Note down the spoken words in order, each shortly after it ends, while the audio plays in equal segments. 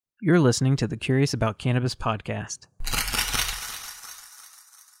You're listening to the Curious About Cannabis podcast.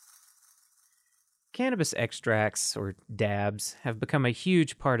 Cannabis extracts, or dabs, have become a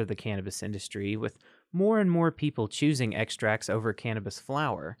huge part of the cannabis industry, with more and more people choosing extracts over cannabis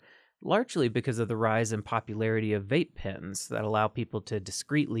flower, largely because of the rise in popularity of vape pens that allow people to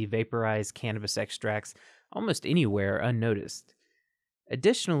discreetly vaporize cannabis extracts almost anywhere unnoticed.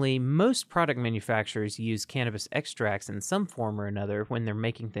 Additionally, most product manufacturers use cannabis extracts in some form or another when they're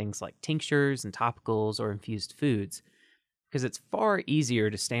making things like tinctures and topicals or infused foods, because it's far easier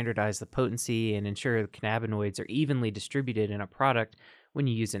to standardize the potency and ensure the cannabinoids are evenly distributed in a product when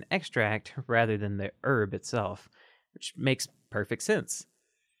you use an extract rather than the herb itself, which makes perfect sense.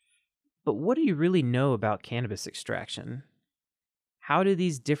 But what do you really know about cannabis extraction? How do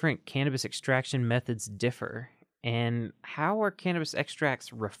these different cannabis extraction methods differ? And how are cannabis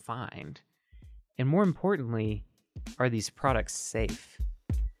extracts refined? And more importantly, are these products safe?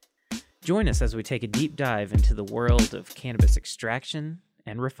 Join us as we take a deep dive into the world of cannabis extraction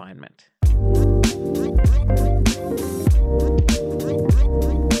and refinement.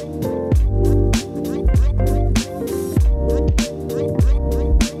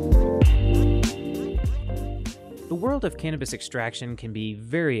 The world of cannabis extraction can be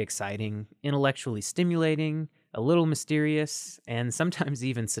very exciting, intellectually stimulating, a little mysterious, and sometimes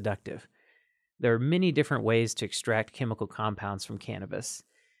even seductive. There are many different ways to extract chemical compounds from cannabis.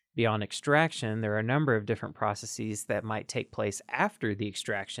 Beyond extraction, there are a number of different processes that might take place after the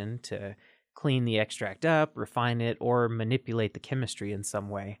extraction to clean the extract up, refine it, or manipulate the chemistry in some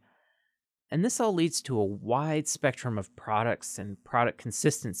way. And this all leads to a wide spectrum of products and product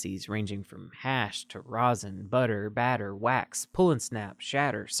consistencies ranging from hash to rosin, butter, batter, wax, pull and snap,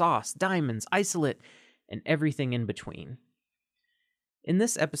 shatter, sauce, diamonds, isolate, and everything in between. In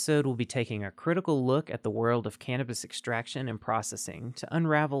this episode, we'll be taking a critical look at the world of cannabis extraction and processing to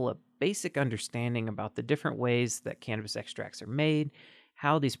unravel a basic understanding about the different ways that cannabis extracts are made,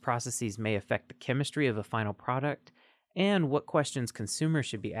 how these processes may affect the chemistry of a final product, and what questions consumers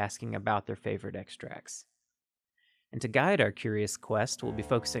should be asking about their favorite extracts. And to guide our curious quest, we'll be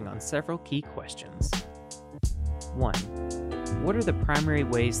focusing on several key questions. 1. What are the primary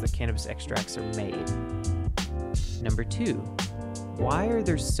ways that cannabis extracts are made? Number 2. Why are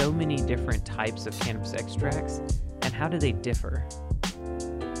there so many different types of cannabis extracts, and how do they differ?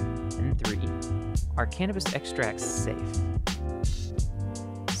 And 3. Are cannabis extracts safe?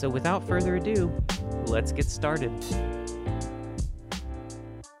 So without further ado, let's get started.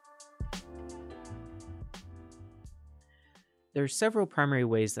 There are several primary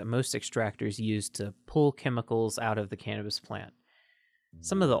ways that most extractors use to pull chemicals out of the cannabis plant.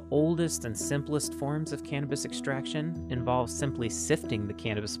 Some of the oldest and simplest forms of cannabis extraction involve simply sifting the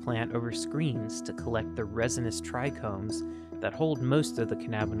cannabis plant over screens to collect the resinous trichomes that hold most of the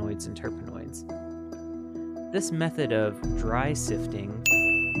cannabinoids and terpenoids. This method of dry sifting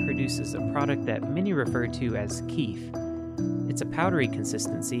produces a product that many refer to as keef. It's a powdery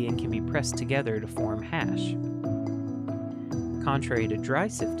consistency and can be pressed together to form hash. Contrary to dry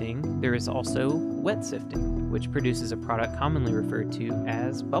sifting, there is also wet sifting, which produces a product commonly referred to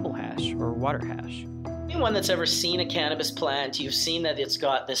as bubble hash or water hash. Anyone that's ever seen a cannabis plant, you've seen that it's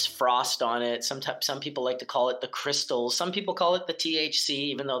got this frost on it. Some people like to call it the crystals. Some people call it the THC,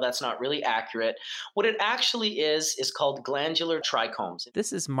 even though that's not really accurate. What it actually is called glandular trichomes.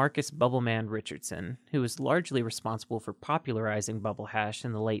 This is Marcus Bubbleman Richardson, who was largely responsible for popularizing bubble hash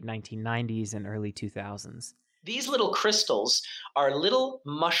in the late 1990s and early 2000s. These little crystals are little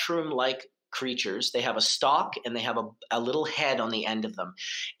mushroom-like creatures. They have a stalk and they have a little head on the end of them.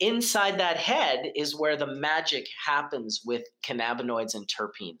 Inside that head is where the magic happens with cannabinoids and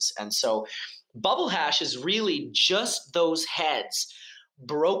terpenes. And so bubble hash is really just those heads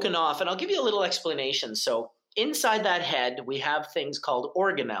broken off. And I'll give you a little explanation. So inside that head, we have things called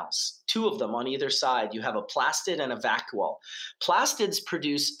organelles, 2 of them on either side. You have a plastid and a vacuole. Plastids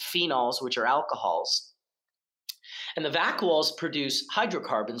produce phenols, which are alcohols. And the vacuoles produce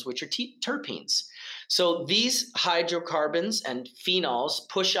hydrocarbons, which are terpenes. So these hydrocarbons and phenols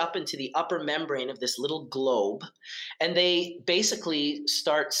push up into the upper membrane of this little globe, and they basically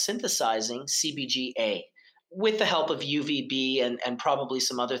start synthesizing CBGA with the help of UVB and probably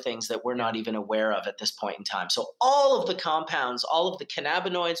some other things that we're not even aware of at this point in time. So all of the compounds, all of the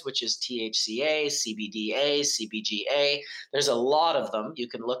cannabinoids, which is THCA, CBDA, CBGA, there's a lot of them. You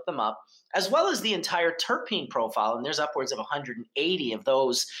can look them up. as well as the entire terpene profile. And there's upwards of 180 of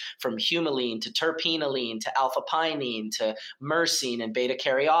those, from humulene to terpenoline to alpha pinene to myrcene and beta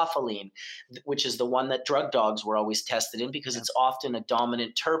caryophyllene, which is the one that drug dogs were always tested in because it's often a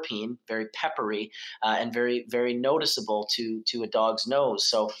dominant terpene, very peppery, and very, very noticeable to a dog's nose.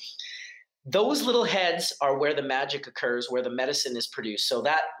 So those little heads are where the magic occurs, where the medicine is produced. So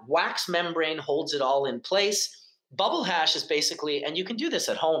that wax membrane holds it all in place. Bubble hash is basically, and you can do this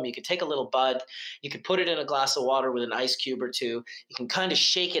at home. You could take a little bud, you could put it in a glass of water with an ice cube or two. You can kind of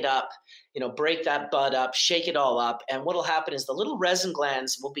shake it up, break that bud up, shake it all up. And what'll happen is the little resin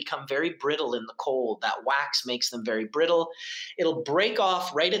glands will become very brittle in the cold. That wax makes them very brittle. It'll break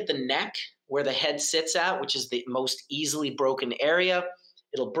off right at the neck where the head sits at, which is the most easily broken area.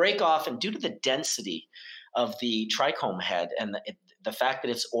 It'll break off, and due to the density of the trichome head and the fact that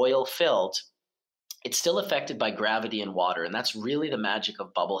it's oil filled, it's still affected by gravity and water. And that's really the magic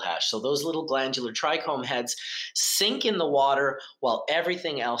of bubble hash. So those little glandular trichome heads sink in the water while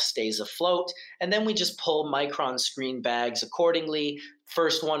everything else stays afloat. And then we just pull micron screen bags accordingly.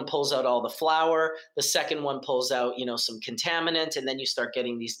 First one pulls out all the flour. The second one pulls out, some contaminant. And then you start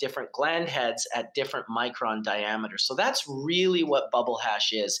getting these different gland heads at different micron diameters. So that's really what bubble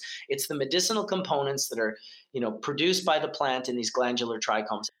hash is. It's the medicinal components that are, produced by the plant in these glandular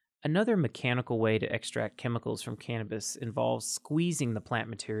trichomes. Another mechanical way to extract chemicals from cannabis involves squeezing the plant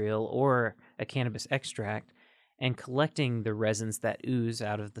material or a cannabis extract and collecting the resins that ooze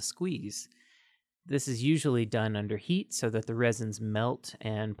out of the squeeze. This is usually done under heat so that the resins melt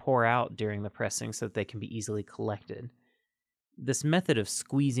and pour out during the pressing so that they can be easily collected. This method of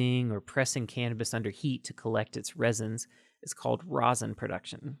squeezing or pressing cannabis under heat to collect its resins is called rosin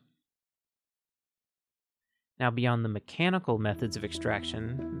production. Now, beyond the mechanical methods of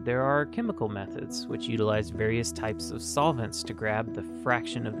extraction, there are chemical methods which utilize various types of solvents to grab the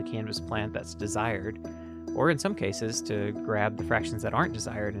fraction of the cannabis plant that's desired, or in some cases, to grab the fractions that aren't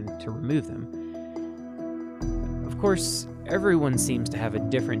desired and to remove them. Of course, everyone seems to have a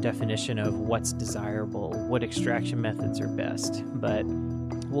different definition of what's desirable, what extraction methods are best, but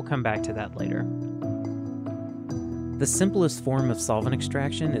we'll come back to that later. The simplest form of solvent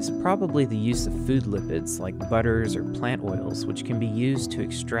extraction is probably the use of food lipids like butters or plant oils, which can be used to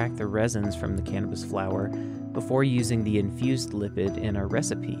extract the resins from the cannabis flower before using the infused lipid in a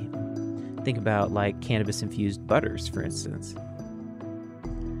recipe. Think about like cannabis-infused butters, for instance.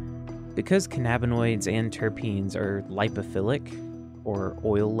 Because cannabinoids and terpenes are lipophilic, or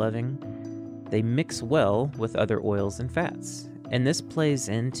oil-loving, they mix well with other oils and fats, and this plays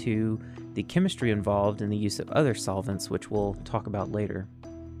into the chemistry involved in the use of other solvents, which we'll talk about later.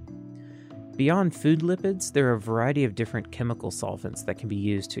 Beyond food lipids, there are a variety of different chemical solvents that can be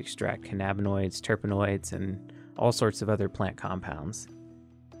used to extract cannabinoids, terpenoids, and all sorts of other plant compounds.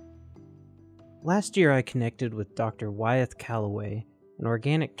 Last year I connected with Dr. Wyeth Callaway, an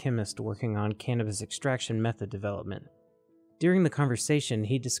organic chemist working on cannabis extraction method development. During the conversation,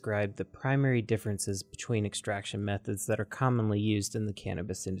 he described the primary differences between extraction methods that are commonly used in the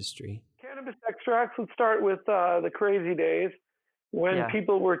cannabis industry. Cannabis extracts, would start with the crazy days when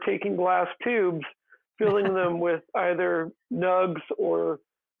people were taking glass tubes, filling them with either nugs or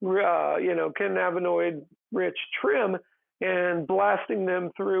cannabinoid-rich trim, and blasting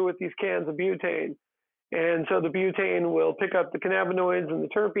them through with these cans of butane. And so the butane will pick up the cannabinoids and the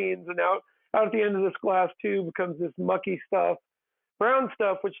terpenes, and out at the end of this glass tube comes this mucky stuff, brown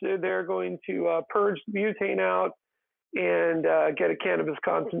stuff, which they're going to purge the butane out and get a cannabis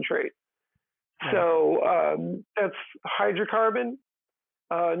concentrate. So that's hydrocarbon.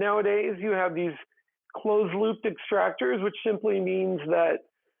 Nowadays, you have these closed-looped extractors, which simply means that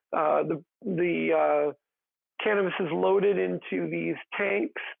the cannabis is loaded into these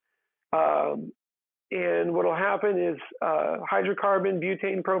tanks. And what will happen is hydrocarbon,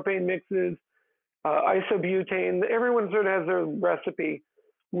 butane, propane mixes, isobutane, everyone sort of has their recipe,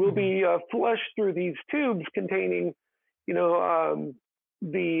 will be flushed through these tubes containing, the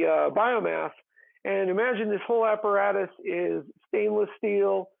biomass. And imagine this whole apparatus is stainless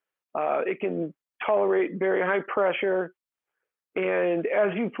steel. It can tolerate very high pressure. And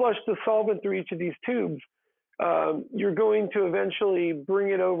as you flush the solvent through each of these tubes, you're going to eventually bring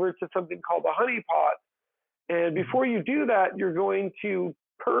it over to something called a honey pot. And before you do that, you're going to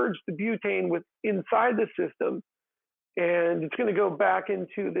purge the butane inside the system, and it's going to go back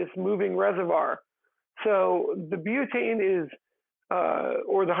into this moving reservoir. So the butane is,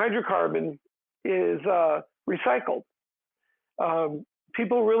 or the hydrocarbon is recycled.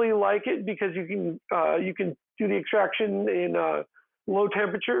 People really like it because you can do the extraction in low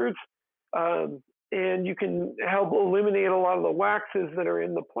temperatures, and you can help eliminate a lot of the waxes that are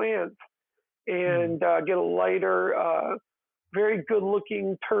in the plants and get a lighter, very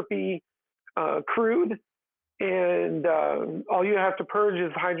good-looking terpy crude. And all you have to purge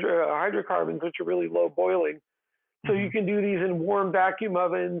is hydrocarbons, which are really low boiling. So you can do these in warm vacuum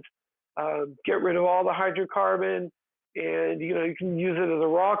ovens, get rid of all the hydrocarbon, and you can use it as a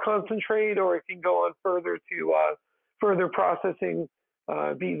raw concentrate, or it can go on further to further processing,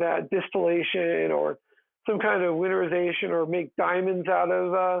 be that distillation or some kind of winterization, or make diamonds out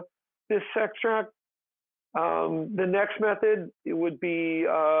of this extract. The next method, it would be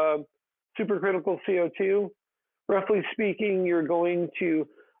supercritical CO2. Roughly speaking, you're going to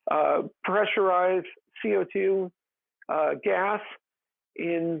pressurize CO2 gas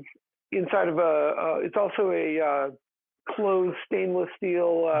inside of it's also a closed stainless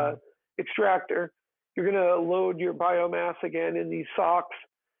steel extractor. You're going to load your biomass again in these socks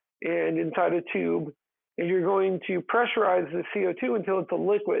and inside a tube, and you're going to pressurize the CO2 until it's a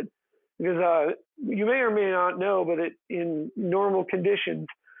liquid. Because you may or may not know, but in normal conditions,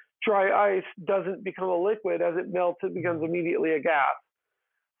 dry ice doesn't become a liquid. As it melts, it becomes immediately a gas.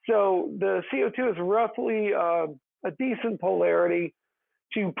 So the CO2 is roughly a decent polarity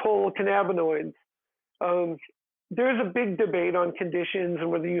to pull cannabinoids. There's a big debate on conditions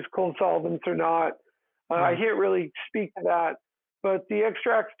and whether you use cold solvents or not. I can't really speak to that, but the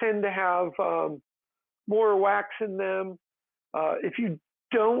extracts tend to have more wax in them. If you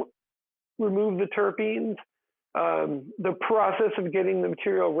don't remove the terpenes, the process of getting the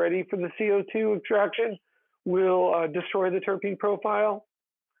material ready for the CO2 extraction will destroy the terpene profile.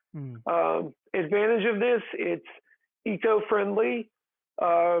 Advantage of this, it's eco-friendly.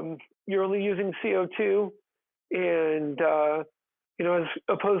 You're only using CO2, and as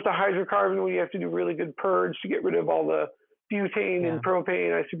opposed to hydrocarbon, where you have to do really good purge to get rid of all the butane and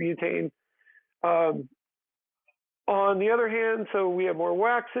propane, isobutane. On the other hand, so we have more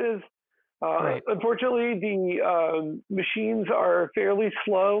waxes. Unfortunately, the machines are fairly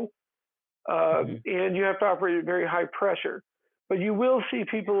slow, and you have to operate at very high pressure. But you will see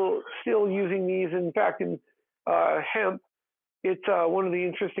people still using these. In fact, in hemp, it's one of the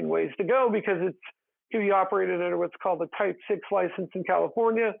interesting ways to go, because it can be operated under what's called the Type 6 license in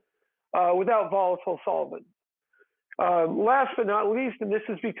California without volatile solvents. Last but not least, and this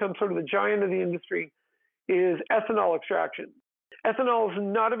has become sort of the giant of the industry, is ethanol extraction. Ethanol is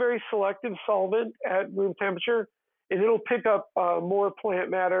not a very selective solvent at room temperature, and it'll pick up more plant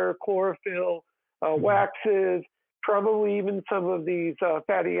matter, chlorophyll, waxes, probably even some of these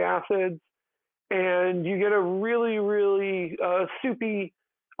fatty acids. And you get a really, really soupy,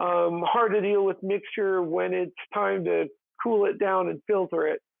 hard to deal with mixture when it's time to cool it down and filter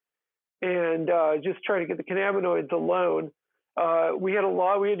it, and just try to get the cannabinoids alone. We had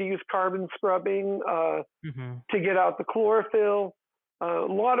to use carbon scrubbing to get out the chlorophyll. A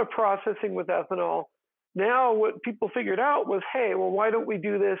lot of processing with ethanol. Now what people figured out was, hey, well, why don't we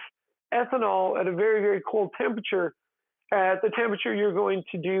do this ethanol at a very, very cold temperature, at the temperature you're going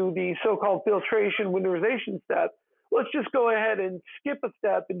to do the so-called filtration winterization step? Let's just go ahead and skip a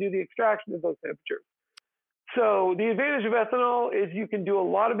step and do the extraction at those temperatures. So the advantage of ethanol is you can do a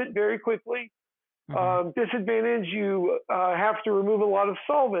lot of it very quickly. Disadvantage, you have to remove a lot of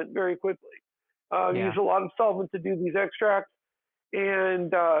solvent very quickly. Use a lot of solvent to do these extracts.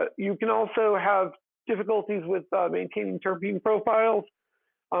 And you can also have difficulties with maintaining terpene profiles.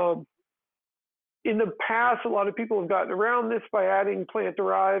 In the past, a lot of people have gotten around this by adding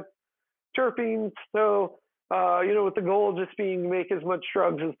plant-derived terpenes. So, with the goal just being to make as much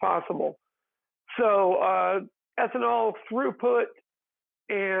drugs as possible. So ethanol throughput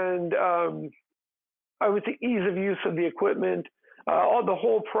and I would say ease of use of the equipment. The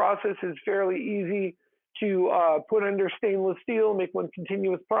whole process is fairly easy to put under stainless steel, make one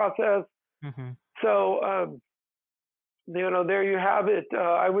continuous process. So, there you have it.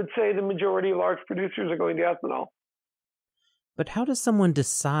 I would say the majority of large producers are going to ethanol. But how does someone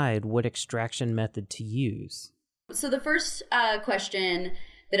decide what extraction method to use? So the first question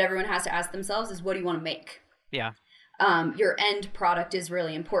that everyone has to ask themselves is, what do you want to make? Yeah. Your end product is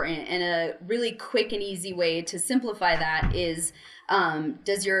really important. And a really quick and easy way to simplify that is,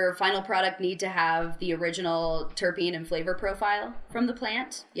 does your final product need to have the original terpene and flavor profile from the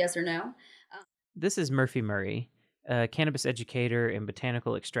plant? Yes or no? This is Murphy Murri, a cannabis educator and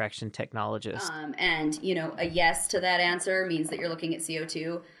botanical extraction technologist. And, a yes to that answer means that you're looking at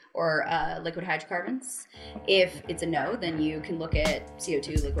CO2 or liquid hydrocarbons. If it's a no, then you can look at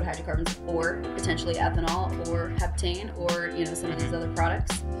CO2, liquid hydrocarbons, or potentially ethanol or heptane or, some of these other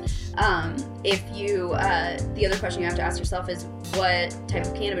products. The other question you have to ask yourself is, what type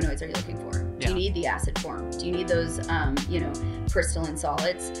of cannabinoids are you looking for? Do you need the acid form? Do you need those, crystalline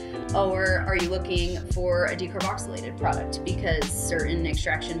solids? Or are you looking for a decarboxylated product? Because certain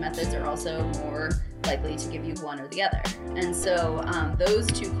extraction methods are also more likely to give you one or the other. And so those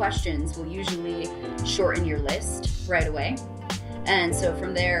two questions will usually shorten your list right away. And so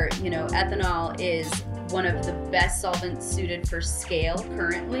from there, ethanol is one of the best solvents suited for scale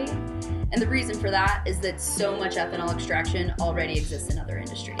currently. And the reason for that is that so much ethanol extraction already exists in other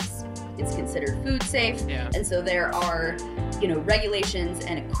industries. It's considered food safe. Yeah. And so there are, regulations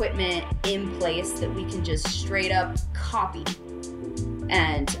and equipment in place that we can just straight up copy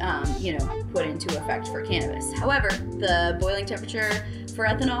and, put into effect for cannabis. However, the boiling temperature for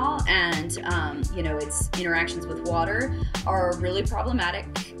ethanol and, its interactions with water are really problematic,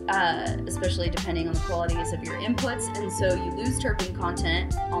 especially depending on the qualities of your inputs. And so you lose terpene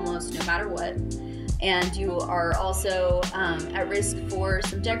content almost no matter what. And you are also at risk for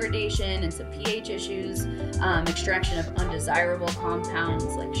some degradation and some pH issues, extraction of undesirable compounds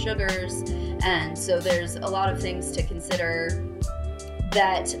like sugars. And so there's a lot of things to consider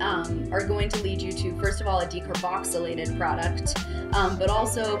that are going to lead you to, first of all, a decarboxylated product, but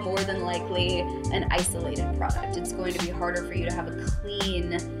also more than likely an isolated product. It's going to be harder for you to have a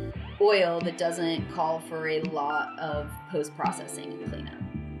clean oil that doesn't call for a lot of post-processing and cleanup.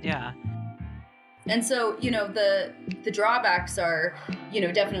 Yeah. And so, the drawbacks are,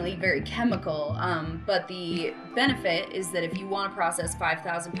 definitely very chemical, but the benefit is that if you want to process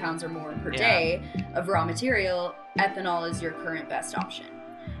 5,000 pounds or more per day of raw material, ethanol is your current best option.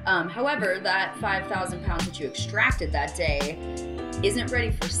 However, that 5,000 pounds that you extracted that day isn't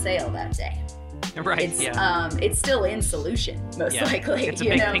ready for sale that day. Right. It's still in solution, most likely. It's a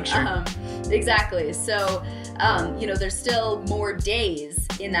big picture. Exactly. So, there's still more days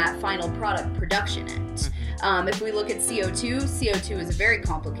in that final product production end. If we look at CO2 is a very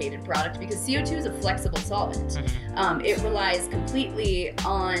complicated product because CO2 is a flexible solvent. It relies completely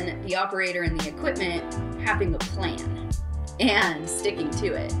on the operator and the equipment having a plan and sticking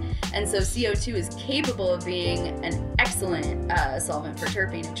to it. And so CO2 is capable of being an excellent solvent for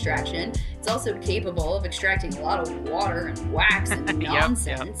terpene extraction. It's also capable of extracting a lot of water and wax and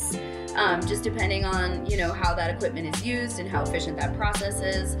nonsense, just depending on, how that equipment is used and how efficient that process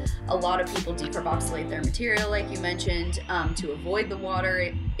is. A lot of people decarboxylate their material, like you mentioned, to avoid the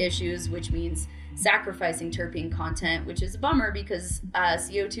water issues, which means sacrificing terpene content, which is a bummer because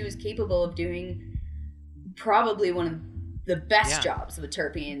CO2 is capable of doing probably one of the best jobs with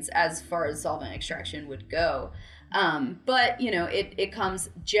terpenes as far as solvent extraction would go. But, it comes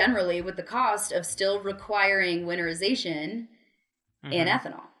generally with the cost of still requiring winterization in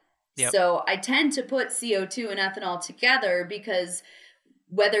ethanol. Yep. So I tend to put CO2 and ethanol together because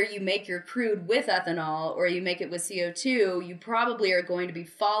whether you make your crude with ethanol or you make it with CO2, you probably are going to be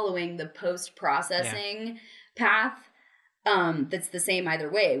following the post-processing path. That's the same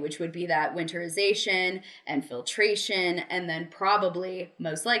either way, which would be that winterization and filtration, and then probably,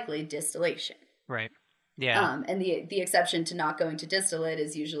 most likely, distillation. Right. Yeah. And the exception to not going to distillate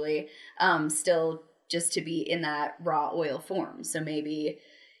is usually still just to be in that raw oil form. So maybe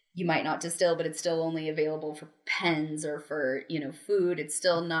you might not distill, but it's still only available for pens or for, food. It's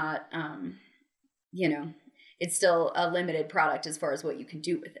still not, it's still a limited product as far as what you can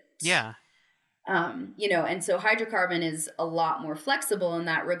do with it. Yeah. And so hydrocarbon is a lot more flexible in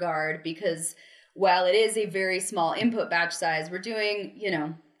that regard because while it is a very small input batch size, we're doing,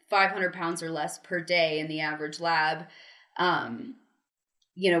 500 pounds or less per day in the average lab,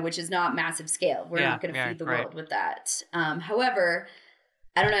 which is not massive scale. We're not going to feed the world with that. However,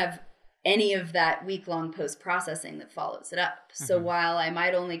 I don't have any of that week-long post-processing that follows it up. So while I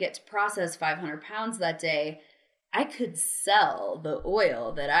might only get to process 500 pounds that day, I could sell the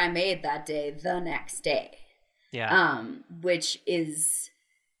oil that I made that day the next day. Yeah. Which is,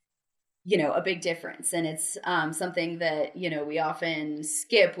 a big difference. And it's something that, we often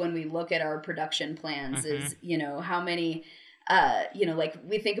skip when we look at our production plans is, how many, like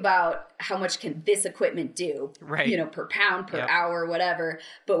we think about how much can this equipment do, per pound, per hour, whatever.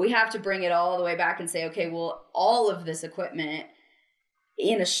 But we have to bring it all the way back and say, okay, well, all of this equipment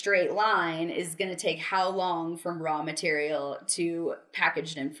in a straight line is going to take how long from raw material to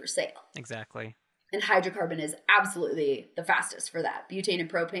packaged in for sale? Exactly. And hydrocarbon is absolutely the fastest for that. Butane and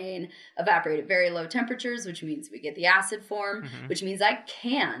propane evaporate at very low temperatures, which means we get the acid form, which means I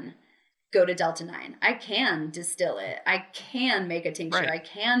can go to Delta 9. I can distill it. I can make a tincture. I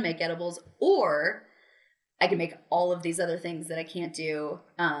can make edibles, or I can make all of these other things that I can't do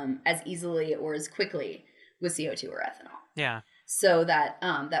as easily or as quickly with CO2 or ethanol. Yeah. So that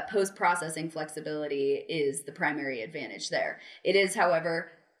that post-processing flexibility is the primary advantage there. It is,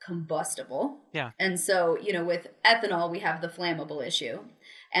 however, combustible. Yeah. And so, you know, with ethanol, we have the flammable issue.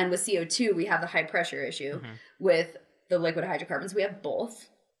 And with CO2, we have the high pressure issue. Mm-hmm. With the liquid hydrocarbons, we have both.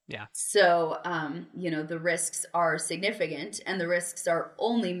 Yeah. So, you know, the risks are significant, and the risks are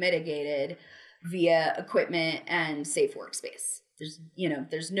only mitigated via equipment and safe workspace.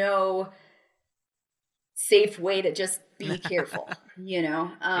 There's no safe way to just be careful, you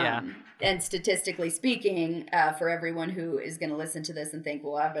know? And statistically speaking, for everyone who is going to listen to this and think,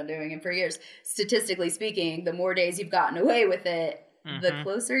 well, I've been doing it for years. Statistically speaking, the more days you've gotten away with it, the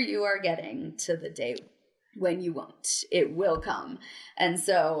closer you are getting to the day when you won't. It will come. And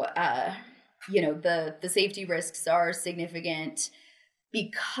so, you know, the safety risks are significant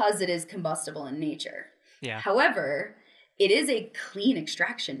because it is combustible in nature. Yeah. However, it is a clean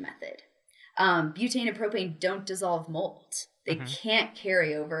extraction method. Butane and propane don't dissolve mold. They can't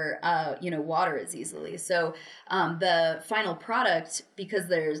carry over, you know, water as easily. So the final product, because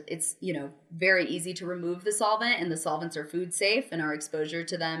it's, you know, very easy to remove the solvent, and the solvents are food safe, and our exposure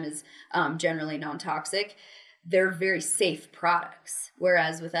to them is generally non-toxic. They're very safe products.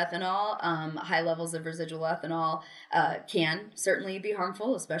 Whereas with ethanol, high levels of residual ethanol can certainly be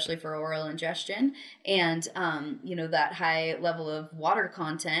harmful, especially for oral ingestion. And, you know, that high level of water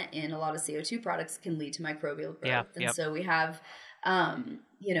content in a lot of CO2 products can lead to microbial growth. And so we have,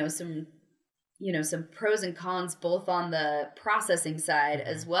 some pros and cons both on the processing side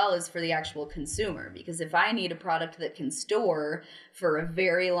as well as for the actual consumer. Because if I need a product that can store for a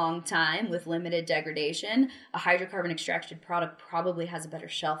very long time with limited degradation, a hydrocarbon extracted product probably has a better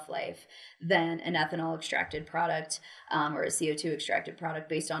shelf life than an ethanol extracted product or a CO2 extracted product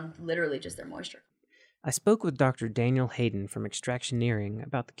based on literally just their moisture. I spoke with Dr. Daniel Hayden from Extractioneering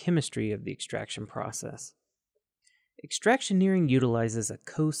about the chemistry of the extraction process. Extractioneering utilizes a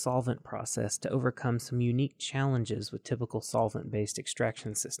co-solvent process to overcome some unique challenges with typical solvent-based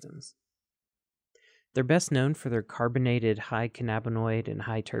extraction systems. They're best known for their carbonated high cannabinoid and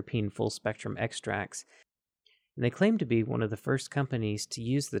high terpene full-spectrum extracts, and they claim to be one of the first companies to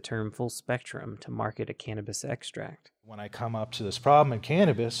use the term full spectrum to market a cannabis extract. When I come up to this problem in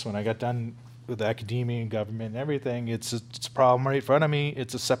cannabis, when I got done with academia and government and everything, it's a problem right in front of me.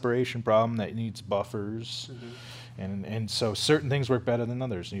 It's a separation problem that needs buffers. And so certain things work better than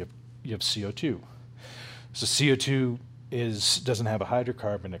others. You have CO2. So CO2 doesn't have a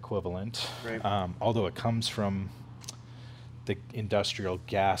hydrocarbon equivalent, right. Although it comes from the industrial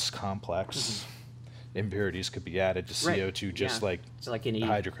gas complex. Impurities could be added to CO2 just like any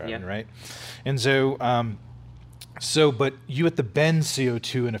hydrocarbon, right? And so, but you have to bend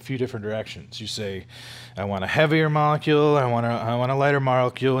CO2 in a few different directions. You say, I want a heavier molecule, I want a lighter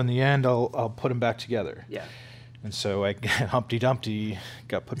molecule. In the end, I'll put them back together. Yeah. And so Humpty Dumpty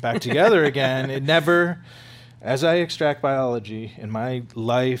got put back together again. It never, as I extract biology in my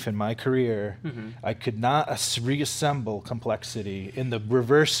life and my career, I could not reassemble complexity in the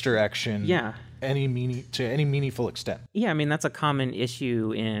reverse direction. Yeah. To any meaningful extent. Yeah, I mean, that's a common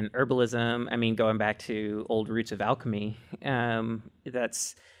issue in herbalism. I mean, going back to old roots of alchemy, and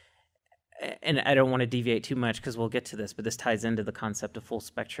I don't want to deviate too much because we'll get to this, but this ties into the concept of full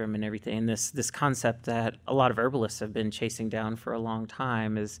spectrum and everything. And this concept that a lot of herbalists have been chasing down for a long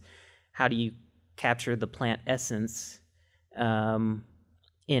time is how do you capture the plant essence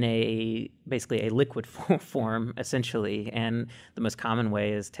in basically a liquid form, essentially. And the most common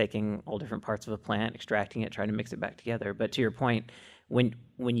way is taking all different parts of a plant, extracting it, trying to mix it back together. But to your point, when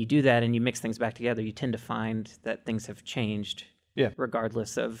you do that and you mix things back together, you tend to find that things have changed,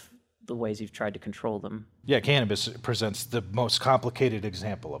 regardless of the ways you've tried to control them. Yeah, cannabis presents the most complicated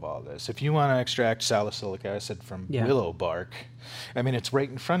example of all this. If you want to extract salicylic acid from willow bark, I mean, it's right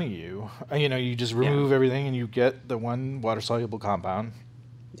in front of you. You just remove everything and you get the one water-soluble compound.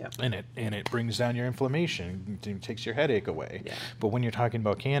 Yeah. And it brings down your inflammation. It takes your headache away. Yeah. But when you're talking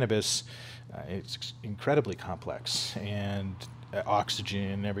about cannabis, it's incredibly complex, and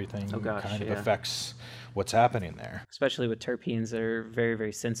oxygen, everything affects what's happening there. Especially with terpenes that are very,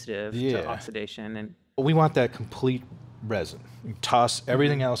 very sensitive to oxidation. And we want that complete resin. You toss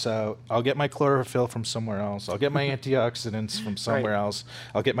everything else out. I'll get my chlorophyll from somewhere else. I'll get my antioxidants from somewhere else.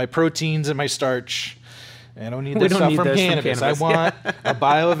 I'll get my proteins and my starch. I don't need this stuff from cannabis. I want a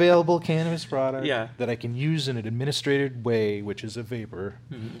bioavailable cannabis product that I can use in an administrated way, which is a vapor,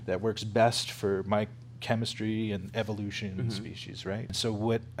 that works best for my chemistry and evolution species, right? And so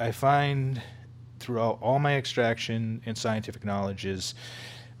what I find throughout all my extraction and scientific knowledge is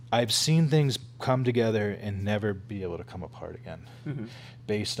I've seen things come together and never be able to come apart again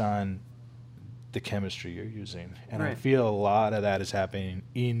based on the chemistry you're using. And I feel a lot of that is happening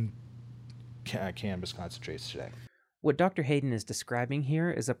in cannabis concentrates today. What Dr. Hayden is describing here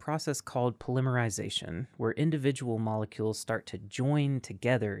is a process called polymerization, where individual molecules start to join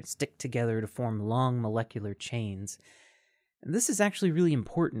together, stick together to form long molecular chains. And this is actually really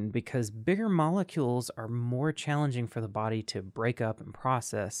important because bigger molecules are more challenging for the body to break up and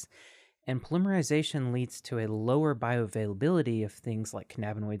process, and polymerization leads to a lower bioavailability of things like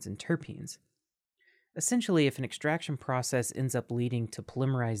cannabinoids and terpenes. Essentially, if an extraction process ends up leading to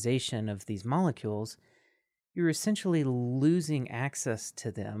polymerization of these molecules, you're essentially losing access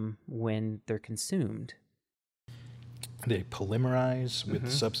to them when they're consumed. They polymerize with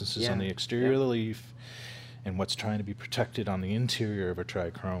substances on the exterior of the leaf and what's trying to be protected on the interior of a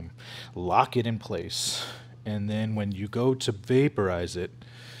trichome, lock it in place, and then when you go to vaporize it,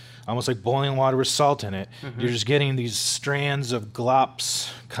 almost like boiling water with salt in it, you're just getting these strands of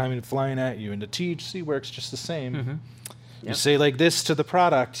glops coming flying at you, and the THC works just the same. You say like this to the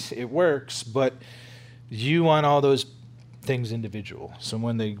product, it works, but you want all those things individual. So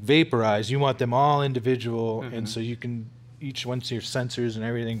when they vaporize, you want them all individual, and so you can, each once your sensors and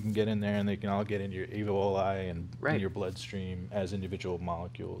everything can get in there, and they can all get into your alveoli and in your bloodstream as individual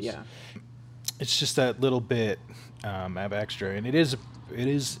molecules. It's just that little bit of extra, and it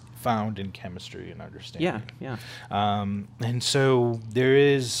is found in chemistry and understanding. And so there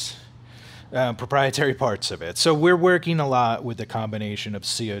is proprietary parts of it. So we're working a lot with the combination of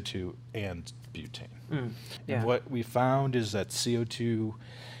CO2 and butane. And what we found is that CO2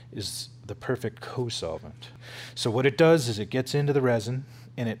 is the perfect co-solvent. So what it does is it gets into the resin,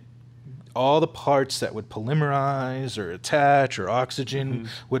 and all the parts that would polymerize or attach or oxygen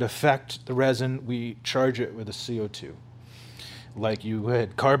would affect the resin. We charge it with a CO2, like you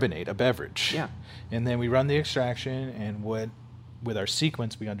would carbonate a beverage. And then we run the extraction, and with our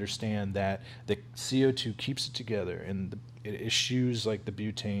sequence, we understand that the CO2 keeps it together, and it eschews like the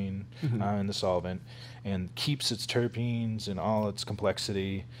butane in the solvent, and keeps its terpenes and all its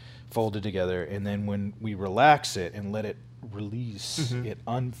complexity folded together. And then when we relax it and let it release, it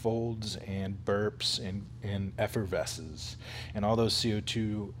unfolds and burps and effervesces, and all those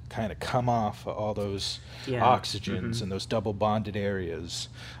CO2 kind of come off all those oxygens and those double bonded areas,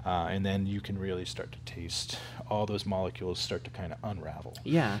 and then you can really start to taste all those molecules start to kind of unravel.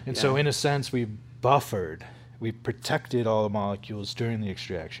 So in a sense, we protected all the molecules during the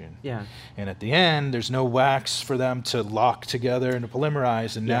extraction. And at the end, there's no wax for them to lock together and to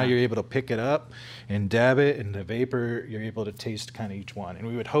polymerize, and now you're able to pick it up and dab it, and the vapor, you're able to taste kind of each one. And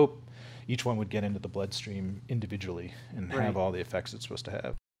we would hope each one would get into the bloodstream individually and have all the effects it's supposed to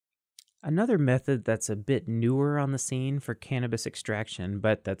have. Another method that's a bit newer on the scene for cannabis extraction,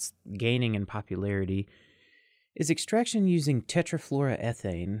 but that's gaining in popularity, is extraction using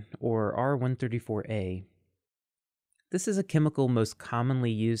tetrafluoroethane, or R134A. This is a chemical most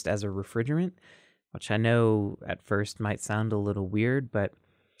commonly used as a refrigerant, which I know at first might sound a little weird, but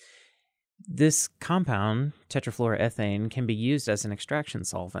this compound, tetrafluoroethane, can be used as an extraction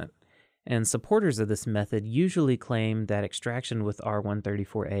solvent. And supporters of this method usually claim that extraction with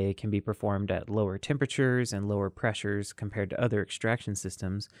R134A can be performed at lower temperatures and lower pressures compared to other extraction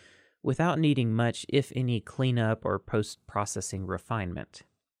systems, without needing much, if any, cleanup or post-processing refinement.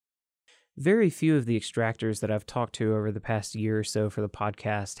 Very few of the extractors that I've talked to over the past year or so for the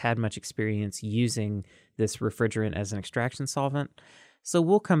podcast had much experience using this refrigerant as an extraction solvent, so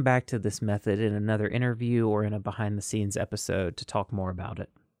we'll come back to this method in another interview or in a behind-the-scenes episode to talk more about it.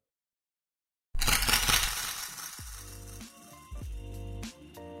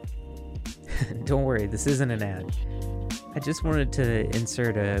 Don't worry, this isn't an ad. I just wanted to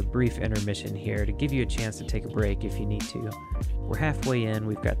insert a brief intermission here to give you a chance to take a break if you need to. We're halfway in,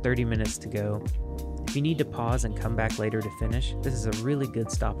 we've got 30 minutes to go. If you need to pause and come back later to finish, this is a really good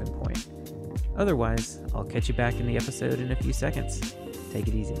stopping point. Otherwise, I'll catch you back in the episode in a few seconds. Take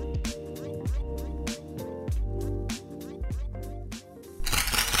it easy.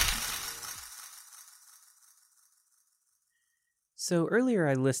 So earlier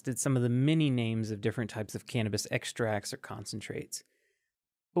I listed some of the many names of different types of cannabis extracts or concentrates.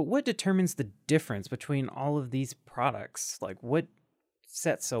 But what determines the difference between all of these products? Like, what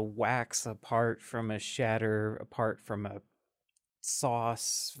sets a wax apart from a shatter, apart from a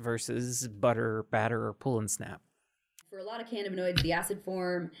sauce versus butter, batter, or pull and snap? For a lot of cannabinoids, the acid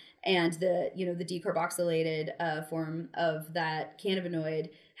form and the decarboxylated form of that cannabinoid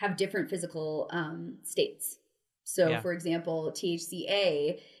have different physical states. So, for example,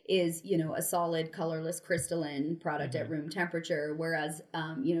 THCA is, a solid, colorless, crystalline product at room temperature, whereas,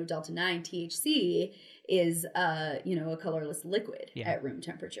 delta-9 THC is, a colorless liquid at room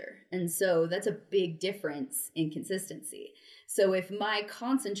temperature. And so that's a big difference in consistency. So if my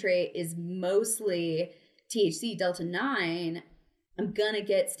concentrate is mostly THC, Delta 9, I'm going to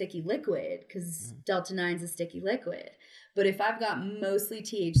get sticky liquid because Delta 9 is a sticky liquid. But if I've got mostly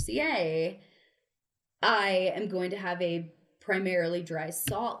THCA, I am going to have a primarily dry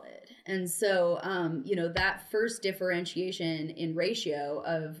solid. And so, that first differentiation in ratio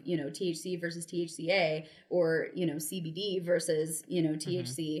of, THC versus THCA or, CBD versus,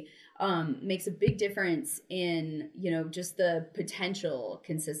 THC makes a big difference in, just the potential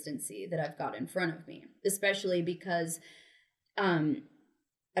consistency that I've got in front of me, especially because I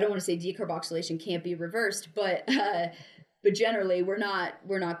don't want to say decarboxylation can't be reversed, but generally we're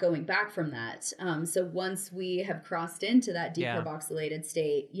not going back from that. So once we have crossed into that decarboxylated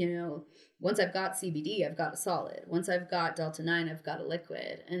state, once I've got CBD, I've got a solid. Once I've got Delta 9, I've got a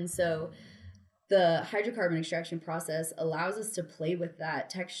liquid. And so the hydrocarbon extraction process allows us to play with that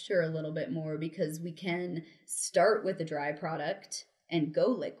texture a little bit more because we can start with a dry product and go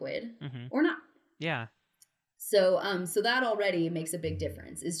liquid or not. Yeah. So that already makes a big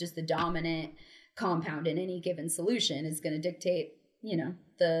difference. It's just the dominant compound in any given solution is going to dictate,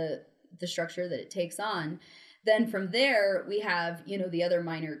 the structure that it takes on. Then from there, we have, the other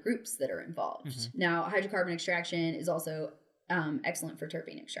minor groups that are involved. Now, hydrocarbon extraction is also excellent for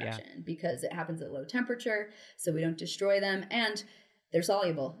terpene extraction because it happens at low temperature, so we don't destroy them, and they're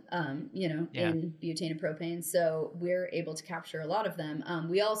soluble, in butane and propane, so we're able to capture a lot of them.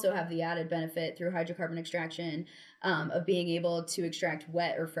 We also have the added benefit through hydrocarbon extraction of being able to extract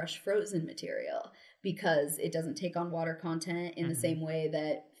wet or fresh frozen material because it doesn't take on water content in the same way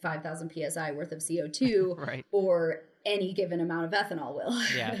that 5,000 psi worth of CO2 or any given amount of ethanol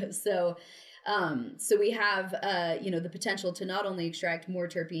will. So we have, the potential to not only extract more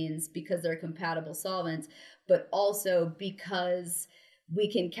terpenes because they're compatible solvents, but also because we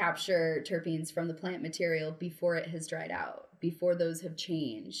can capture terpenes from the plant material before it has dried out, before those have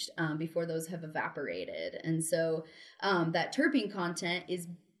changed, before those have evaporated. And so that terpene content is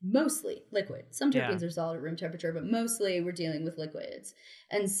mostly liquid. Some terpenes are solid at room temperature, but mostly we're dealing with liquids.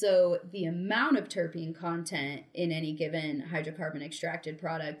 And so the amount of terpene content in any given hydrocarbon extracted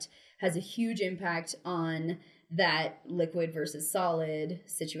product has a huge impact on that liquid versus solid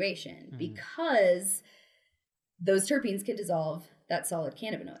situation because those terpenes can dissolve that solid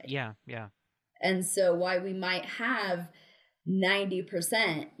cannabinoid. Yeah. And so why we might have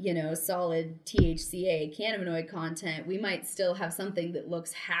 90%, solid THCA cannabinoid content, we might still have something that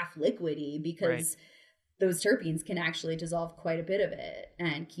looks half liquidy because those terpenes can actually dissolve quite a bit of it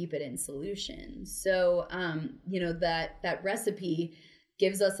and keep it in solution. So, that recipe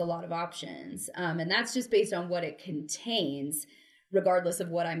gives us a lot of options. And that's just based on what it contains, regardless of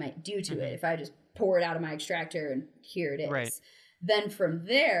what I might do to it. If I just pour it out of my extractor and here it is. Then from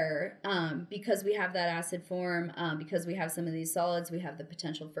there, because we have that acid form, because we have some of these solids, we have the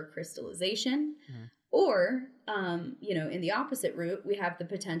potential for crystallization. Or, in the opposite route, we have the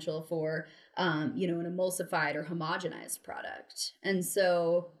potential for, an emulsified or homogenized product. And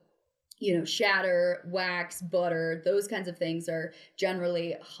so, shatter, wax, butter, those kinds of things are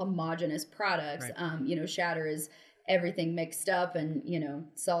generally homogeneous products. Shatter is everything mixed up and,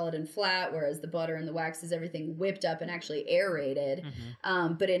 solid and flat, whereas the butter and the wax is everything whipped up and actually aerated.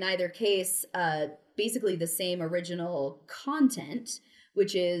 But in either case, basically the same original content,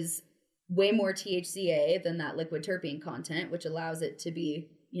 which is way more THCA than that liquid terpene content, which allows it to be,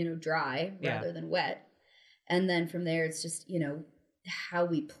 dry rather than wet. And then from there, it's just, how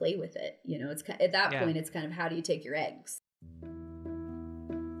we play with it. It's at that point, it's kind of how do you take your eggs?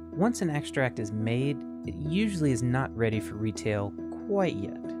 Once an extract is made, it usually is not ready for retail quite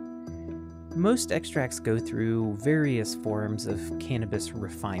yet. Most extracts go through various forms of cannabis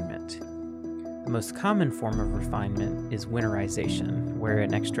refinement. The most common form of refinement is winterization, where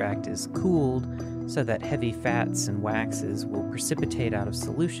an extract is cooled so that heavy fats and waxes will precipitate out of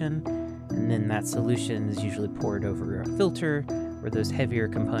solution, and then that solution is usually poured over a filter where those heavier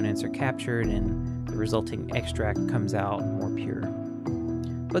components are captured and the resulting extract comes out more pure.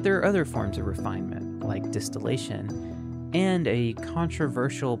 But there are other forms of refinement, like distillation, and a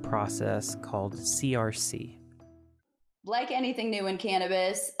controversial process called CRC. Like anything new in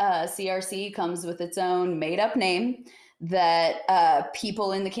cannabis, CRC comes with its own made-up name that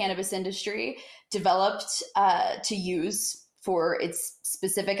people in the cannabis industry developed to use for its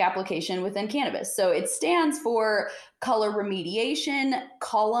specific application within cannabis. So it stands for color remediation,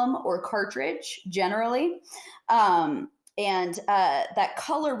 column, or cartridge, generally. And that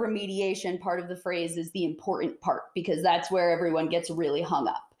color remediation part of the phrase is the important part because that's where everyone gets really hung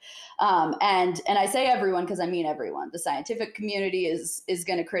up. And I say everyone because I mean everyone. The scientific community is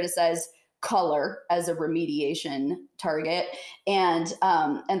going to criticize color as a remediation target, and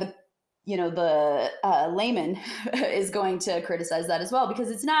the the layman is going to criticize that as well, because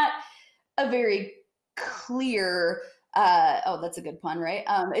it's not a very clear, oh, that's a good pun, right?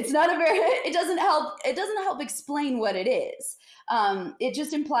 It's not a very, it doesn't help explain what it is. It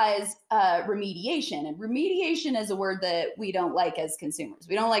just implies remediation, and remediation is a word that we don't like as consumers.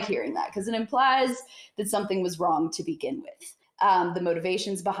 We don't like hearing that because it implies that something was wrong to begin with. The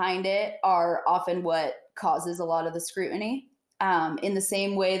motivations behind it are often what causes a lot of the scrutiny, in the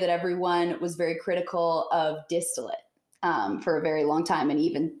same way that everyone was very critical of distillate for a very long time, and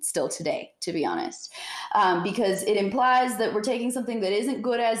even still today, to be honest, because it implies that we're taking something that isn't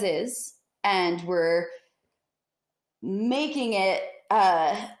good as is, and we're making it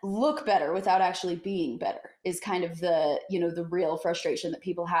look better without actually being better, is kind of the real frustration that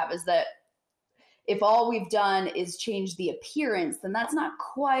people have, is that if all we've done is change the appearance, then that's not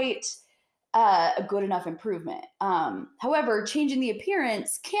quite a good enough improvement. However, changing the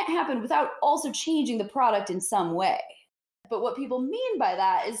appearance can't happen without also changing the product in some way. But what people mean by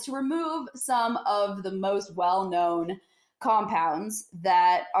that is to remove some of the most well-known compounds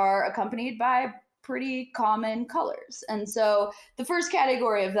that are accompanied by pretty common colors. And so the first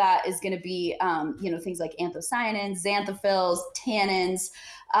category of that is going to be, things like anthocyanins, xanthophylls, tannins,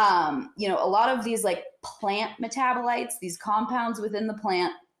 a lot of these like plant metabolites, these compounds within the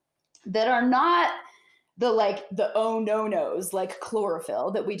plant that are not the oh no-nos, like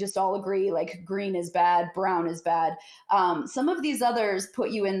chlorophyll, that we just all agree like green is bad, brown is bad. Some of these others put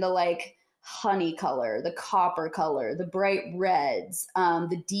you in the like honey color, the copper color, the bright reds,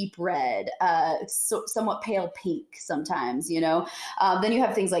 the deep red, somewhat pale pink sometimes, then you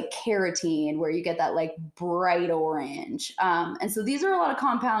have things like carotene, where you get that like bright orange. And so these are a lot of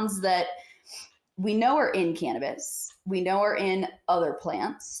compounds that we know are in cannabis, we know are in other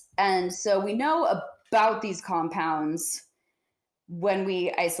plants. And so we know about these compounds when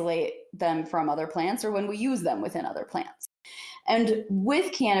we isolate them from other plants or when we use them within other plants. And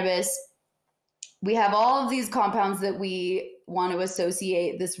with cannabis, we have all of these compounds that we want to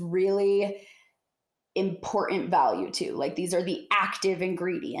associate this really important value to. Like, these are the active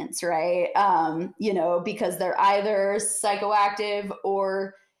ingredients, right? Because they're either psychoactive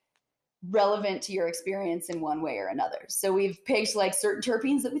or relevant to your experience in one way or another. So we've picked like certain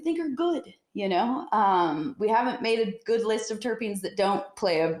terpenes that we think are good, we haven't made a good list of terpenes that don't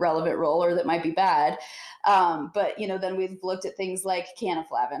play a relevant role or that might be bad. But then we've looked at things like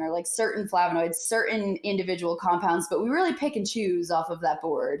canaflavin or like certain flavonoids, certain individual compounds, but we really pick and choose off of that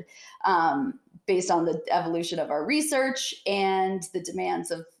board, based on the evolution of our research and the demands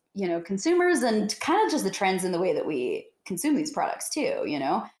of, consumers, and kind of just the trends in the way that we consume these products too,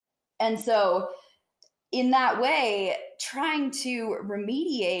 And so in that way, trying to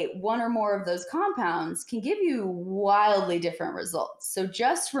remediate one or more of those compounds can give you wildly different results. So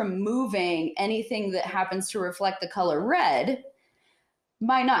just removing anything that happens to reflect the color red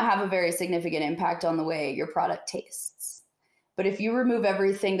might not have a very significant impact on the way your product tastes. But if you remove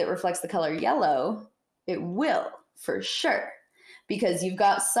everything that reflects the color yellow, it will, for sure, because you've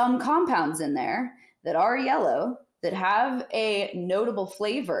got some compounds in there that are yellow that have a notable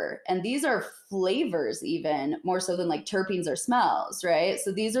flavor. And these are flavors even more so than like terpenes or smells, right?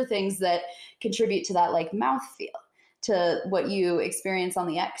 So these are things that contribute to that like mouthfeel, to what you experience on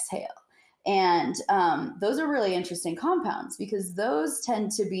the exhale. And those are really interesting compounds, because those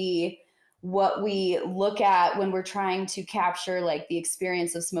tend to be what we look at when we're trying to capture like the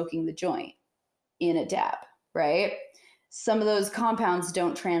experience of smoking the joint in a dab, right? Some of those compounds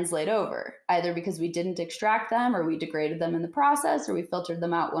don't translate over, either because we didn't extract them, or we degraded them in the process, or we filtered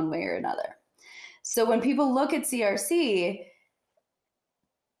them out one way or another. So when people look at CRC,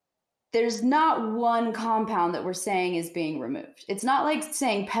 there's not one compound that we're saying is being removed. It's not like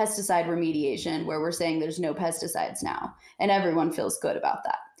saying pesticide remediation, where we're saying there's no pesticides now, and everyone feels good about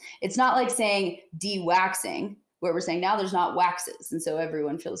that. It's not like saying de-waxing, where we're saying now there's not waxes, and so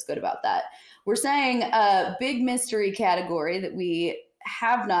everyone feels good about that. We're saying a big mystery category that we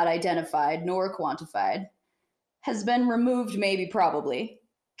have not identified nor quantified has been removed, maybe, probably.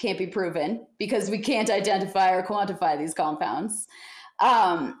 Can't be proven, because we can't identify or quantify these compounds.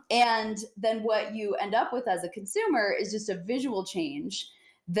 And then what you end up with as a consumer is just a visual change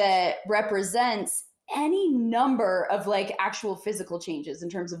that represents any number of like actual physical changes in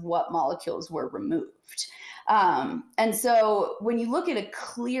terms of what molecules were removed. And so when you look at a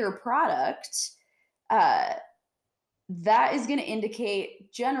clear product, that is going to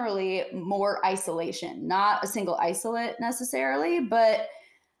indicate generally more isolation, not a single isolate necessarily, but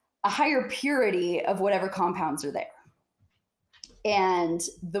a higher purity of whatever compounds are there. And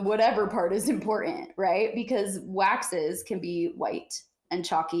the whatever part is important, right? Because waxes can be white and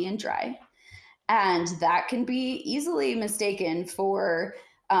chalky and dry. And that can be easily mistaken for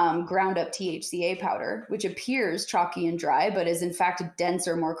ground up THCA powder, which appears chalky and dry, but is in fact a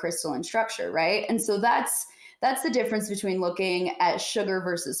denser, more crystalline structure, right? And so that's the difference between looking at sugar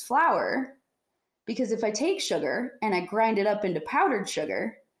versus flour. Because if I take sugar and I grind it up into powdered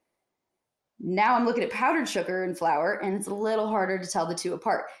sugar, now I'm looking at powdered sugar and flour, and it's a little harder to tell the two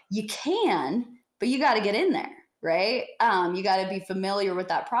apart. You can, but you got to get in there, right? You got to be familiar with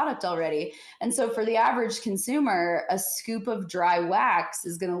that product already. And so for the average consumer, a scoop of dry wax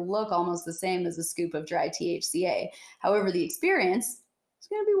is going to look almost the same as a scoop of dry THCA. However, the experience is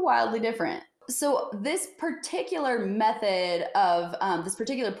going to be wildly different. So this particular method of this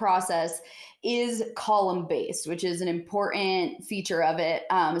particular process is column based, which is an important feature of it,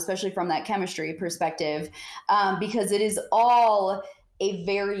 especially from that chemistry perspective, because it is all a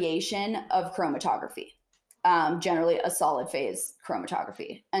variation of chromatography, generally a solid phase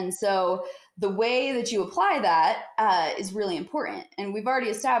chromatography. And so the way that you apply that is really important. And we've already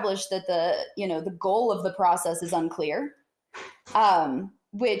established that the goal of the process is unclear.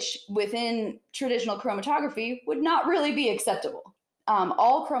 Which within traditional chromatography would not really be acceptable.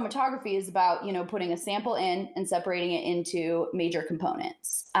 All chromatography is about, putting a sample in and separating it into major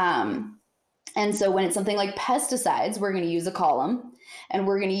components. And so when it's something like pesticides, we're going to use a column, and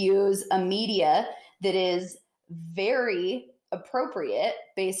we're going to use a media that is very appropriate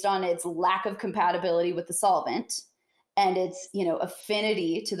based on its lack of compatibility with the solvent and its,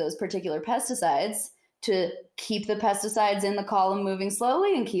 affinity to those particular pesticides, to keep the pesticides in the column moving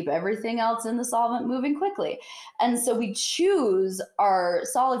slowly and keep everything else in the solvent moving quickly. And so we choose our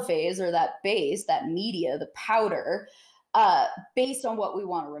solid phase, or that base, that media, the powder, based on what we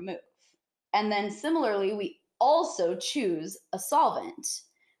want to remove. And then similarly, we also choose a solvent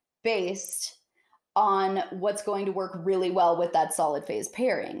based on what's going to work really well with that solid phase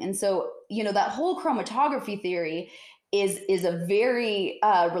pairing. And so, that whole chromatography theory is a very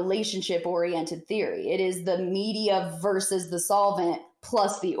relationship-oriented theory. It is the media versus the solvent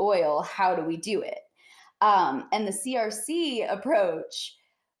plus the oil. How do we do it? And the CRC approach,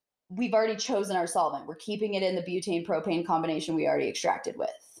 we've already chosen our solvent. We're keeping it in the butane-propane combination we already extracted with.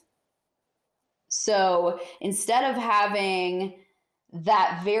 So instead of having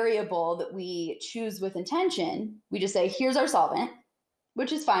that variable that we choose with intention, we just say, here's our solvent,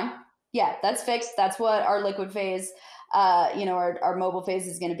 which is fine. Yeah, that's fixed. That's what our liquid phase, our mobile phase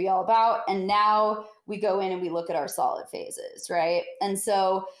is going to be all about. And now we go in and we look at our solid phases, right? And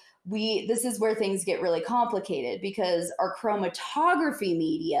so this is where things get really complicated, because our chromatography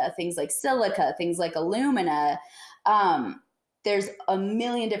media, things like silica, things like alumina, there's a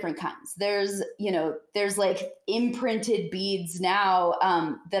million different kinds. There's like imprinted beads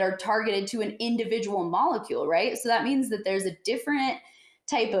now that are targeted to an individual molecule, right? So that means that there's a different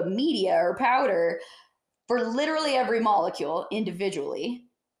type of media or powder for literally every molecule individually.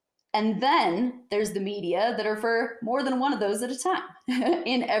 And then there's the media that are for more than one of those at a time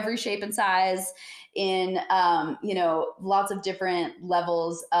in every shape and size, in, lots of different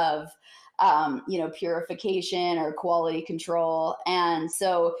levels of, purification or quality control. And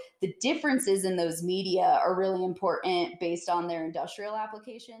so the differences in those media are really important based on their industrial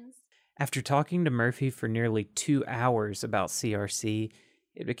applications. After talking to Murphy for nearly 2 hours about CRC,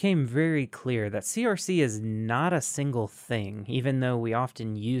 it became very clear that CRC is not a single thing, even though we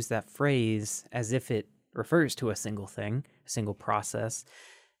often use that phrase as if it refers to a single thing, a single process.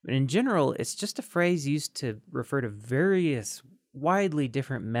 But in general, it's just a phrase used to refer to various widely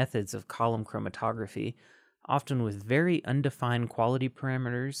different methods of column chromatography, often with very undefined quality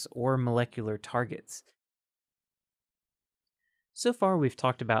parameters or molecular targets. So far, we've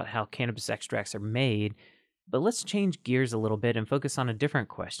talked about how cannabis extracts are made, but let's change gears a little bit and focus on a different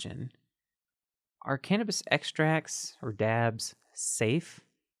question. Are cannabis extracts, or dabs, safe?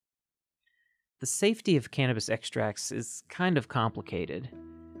 The safety of cannabis extracts is kind of complicated.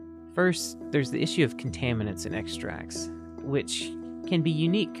 First, there's the issue of contaminants in extracts, which can be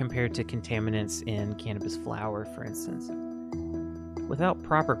unique compared to contaminants in cannabis flower, for instance. Without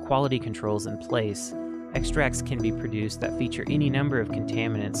proper quality controls in place, extracts can be produced that feature any number of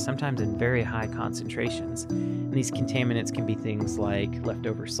contaminants, sometimes in very high concentrations. And these contaminants can be things like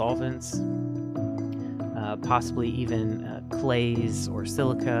leftover solvents, possibly even clays or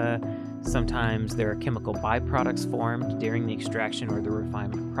silica. Sometimes there are chemical byproducts formed during the extraction or the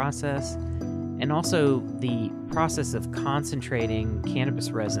refinement process. And also, the process of concentrating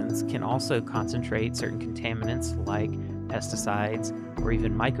cannabis resins can also concentrate certain contaminants like pesticides or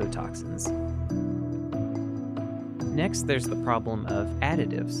even mycotoxins. Next, there's the problem of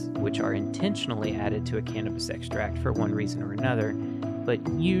additives, which are intentionally added to a cannabis extract for one reason or another, but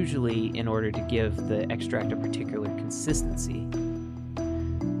usually in order to give the extract a particular consistency.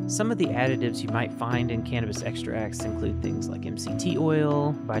 Some of the additives you might find in cannabis extracts include things like MCT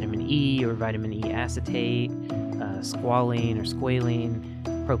oil, vitamin E or vitamin E acetate, squalene or squalene,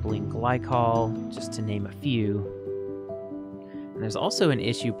 propylene glycol, just to name a few. And there's also an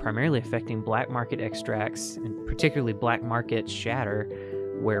issue primarily affecting black market extracts, and particularly black market shatter,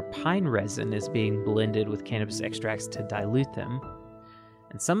 where pine resin is being blended with cannabis extracts to dilute them.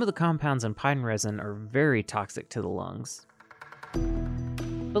 And some of the compounds in pine resin are very toxic to the lungs.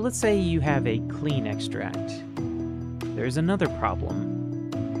 But let's say you have a clean extract. There's another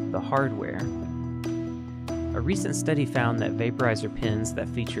problem: the hardware. A recent study found that vaporizer pens that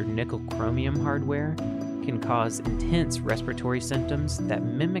feature nickel-chromium hardware can cause intense respiratory symptoms that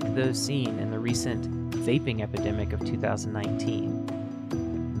mimic those seen in the recent vaping epidemic of 2019.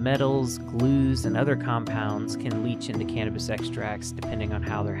 Metals, glues, and other compounds can leach into cannabis extracts depending on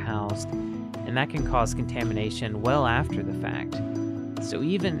how they're housed, and that can cause contamination well after the fact. So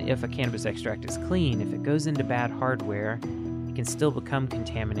even if a cannabis extract is clean, if it goes into bad hardware, it can still become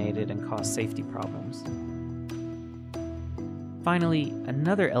contaminated and cause safety problems. Finally,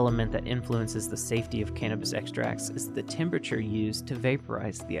 another element that influences the safety of cannabis extracts is the temperature used to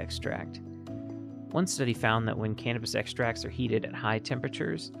vaporize the extract. One study found that when cannabis extracts are heated at high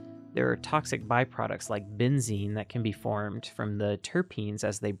temperatures, there are toxic byproducts like benzene that can be formed from the terpenes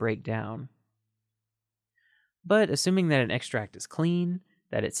as they break down. But assuming that an extract is clean,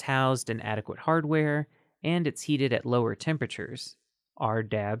 that it's housed in adequate hardware, and it's heated at lower temperatures, are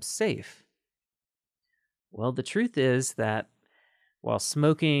dabs safe? Well, the truth is that while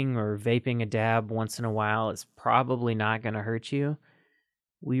smoking or vaping a dab once in a while is probably not going to hurt you,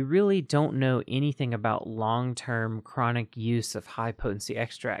 we really don't know anything about long-term chronic use of high-potency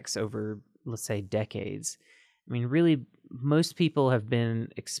extracts over, let's say, decades. I mean, really, most people have been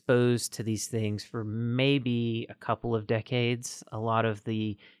exposed to these things for maybe a couple of decades. A lot of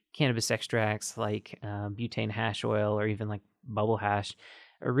the cannabis extracts like butane hash oil or even like bubble hash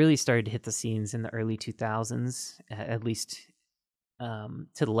really started to hit the scenes in the early 2000s, at least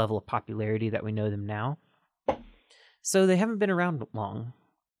to the level of popularity that we know them now. So they haven't been around long.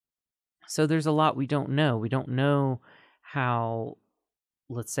 So there's a lot we don't know. We don't know how,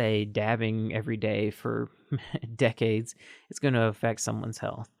 let's say, dabbing every day for decades is going to affect someone's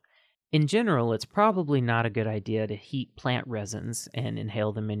health. In general, it's probably not a good idea to heat plant resins and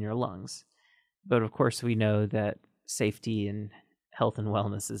inhale them in your lungs. But of course, we know that safety and health and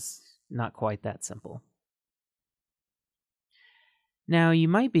wellness is not quite that simple. Now, you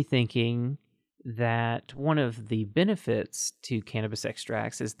might be thinking that one of the benefits to cannabis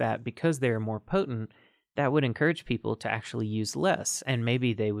extracts is that because they are more potent, that would encourage people to actually use less, and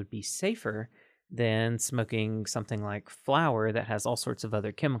maybe they would be safer than smoking something like flower that has all sorts of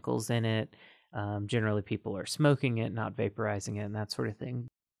other chemicals in it. Generally, people are smoking it, not vaporizing it, and that sort of thing.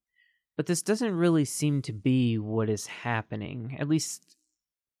 But this doesn't really seem to be what is happening, at least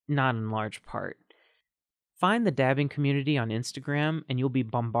not in large part. Find the dabbing community on Instagram, and you'll be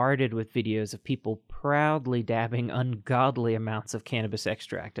bombarded with videos of people proudly dabbing ungodly amounts of cannabis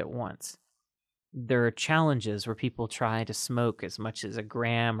extract at once. There are challenges where people try to smoke as much as a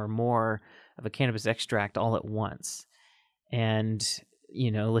gram or more of a cannabis extract all at once. And,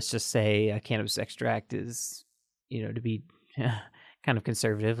 let's just say a cannabis extract is, to be kind of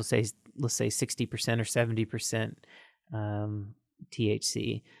conservative, let's say 60% or 70%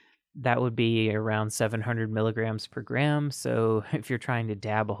 THC. That would be around 700 milligrams per gram. So if you're trying to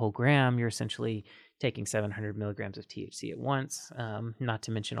dab a whole gram, you're essentially taking 700 milligrams of THC at once, not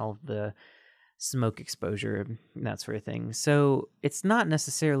to mention all of the smoke exposure and that sort of thing. So it's not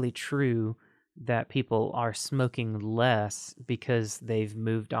necessarily true that people are smoking less because they've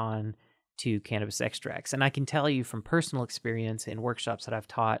moved on to cannabis extracts. And I can tell you from personal experience in workshops that I've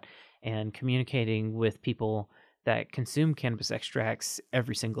taught and communicating with people that consume cannabis extracts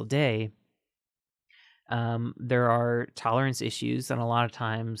every single day, there are tolerance issues. And a lot of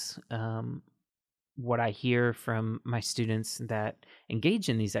times what I hear from my students that engage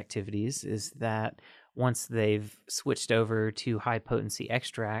in these activities is that once they've switched over to high potency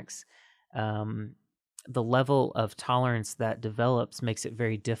extracts, the level of tolerance that develops makes it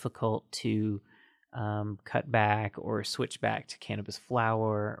very difficult to cut back or switch back to cannabis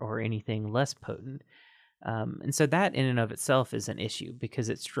flower or anything less potent. And so that in and of itself is an issue because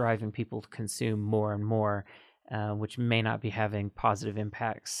it's driving people to consume more and more, which may not be having positive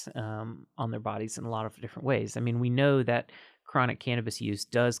impacts on their bodies in a lot of different ways. I mean, we know that chronic cannabis use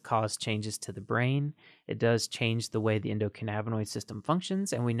does cause changes to the brain. It does change the way the endocannabinoid system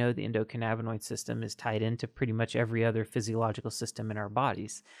functions, and we know the endocannabinoid system is tied into pretty much every other physiological system in our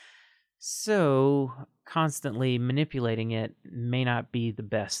bodies. So constantly manipulating it may not be the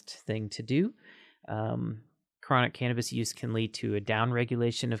best thing to do. Chronic cannabis use can lead to a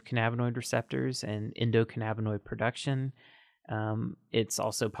downregulation of cannabinoid receptors and endocannabinoid production. It's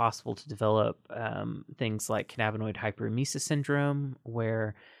also possible to develop things like cannabinoid hyperemesis syndrome,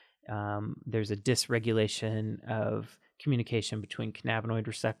 where there's a dysregulation of communication between cannabinoid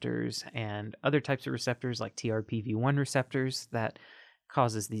receptors and other types of receptors like TRPV1 receptors that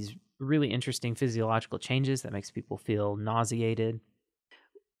causes these really interesting physiological changes that makes people feel nauseated.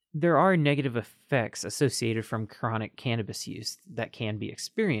 There are negative effects associated from chronic cannabis use that can be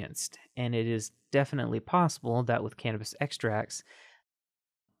experienced, and it is definitely possible that with cannabis extracts,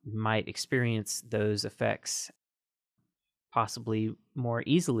 you might experience those effects possibly more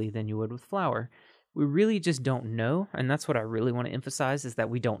easily than you would with flower. We really just don't know, and that's what I really want to emphasize, is that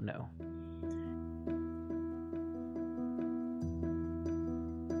we don't know.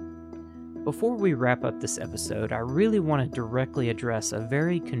 Before we wrap up this episode, I really want to directly address a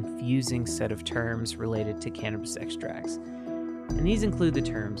very confusing set of terms related to cannabis extracts. And these include the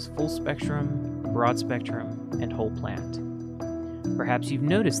terms full spectrum, broad spectrum, and whole plant. Perhaps you've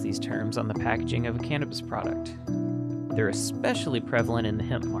noticed these terms on the packaging of a cannabis product. They're especially prevalent in the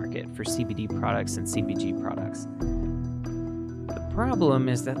hemp market for CBD products and CBG products. The problem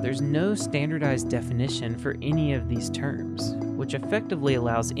is that there's no standardized definition for any of these terms, which effectively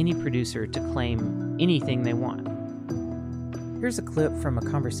allows any producer to claim anything they want. Here's a clip from a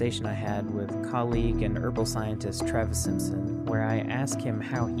conversation I had with colleague and herbal scientist Travis Simpson, where I ask him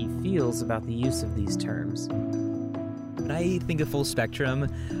how he feels about the use of these terms. When I think of full spectrum,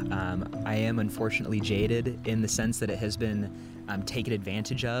 I am unfortunately jaded in the sense that it has been taken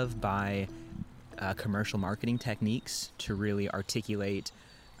advantage of by commercial marketing techniques to really articulate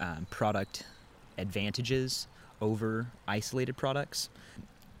product advantages over isolated products.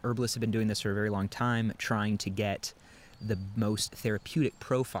 Herbalists have been doing this for a very long time, trying to get the most therapeutic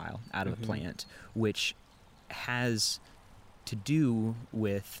profile out of a plant, which has to do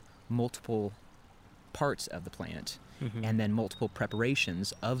with multiple parts of the plant and then multiple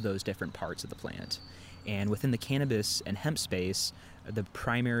preparations of those different parts of the plant. And within the cannabis and hemp space, the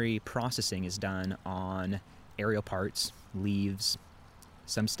primary processing is done on aerial parts, leaves,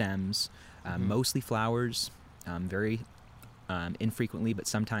 some stems, mostly flowers, very infrequently, but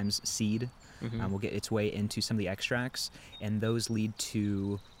sometimes seed will get its way into some of the extracts, and those lead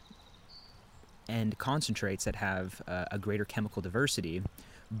to end concentrates that have a greater chemical diversity.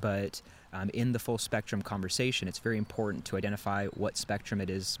 But in the full spectrum conversation, it's very important to identify what spectrum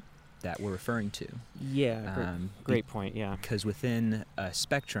it is that we're referring to. Yeah, great point, yeah. Because within a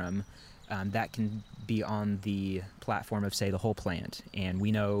spectrum, that can be on the platform of, say, the whole plant. And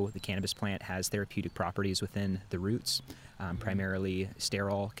we know the cannabis plant has therapeutic properties within the roots, primarily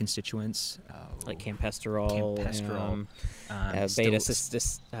sterol constituents. Like campesterol,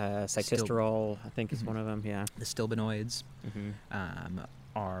 beta-cytisterol, I think is one of them, yeah. The stilbenoids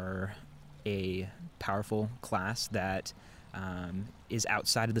are a powerful class that is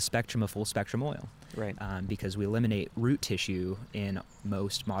outside of the spectrum of full spectrum oil. Right. Because we eliminate root tissue in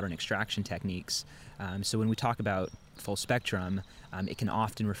most modern extraction techniques. So when we talk about full spectrum, it can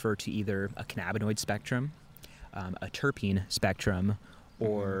often refer to either a cannabinoid spectrum, a terpene spectrum,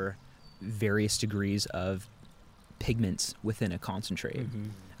 or various degrees of pigments within a concentrate.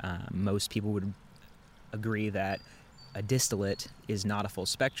 Most people would agree that a distillate is not a full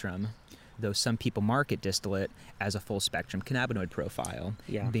spectrum, though some people market distillate as a full spectrum cannabinoid profile,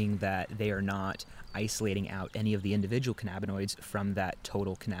 being that they are not isolating out any of the individual cannabinoids from that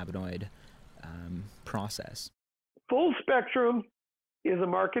total cannabinoid process. Full spectrum is a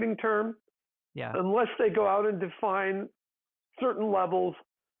marketing term. Yeah. Unless they go out and define certain levels,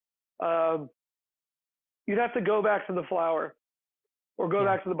 you'd have to go back to the flower or go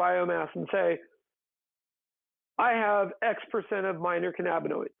back to the biomass and say, I have X% of minor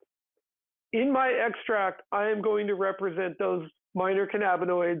cannabinoids. In my extract, I am going to represent those minor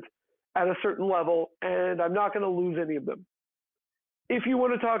cannabinoids at a certain level, and I'm not going to lose any of them. If you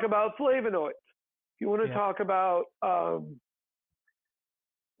want to talk about flavonoids, if you want to talk about,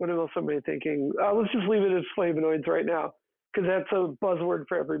 what else am I thinking? Let's just leave it as flavonoids right now, because that's a buzzword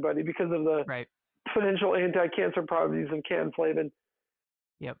for everybody because of the potential anti-cancer properties of canflavin.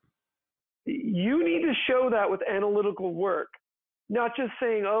 Yep. You need to show that with analytical work, not just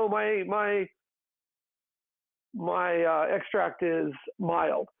saying, "Oh, my extract is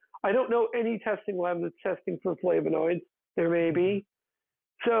mild." I don't know any testing lab that's testing for flavonoids. There may be.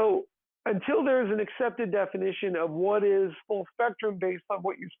 So until there's an accepted definition of what is full spectrum based on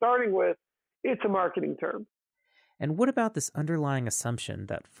what you're starting with, it's a marketing term. And what about this underlying assumption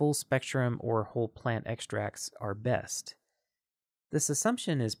that full spectrum or whole plant extracts are best? This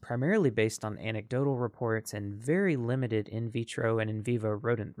assumption is primarily based on anecdotal reports and very limited in vitro and in vivo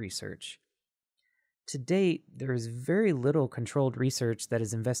rodent research. To date, there is very little controlled research that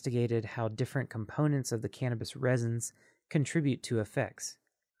has investigated how different components of the cannabis resins contribute to effects.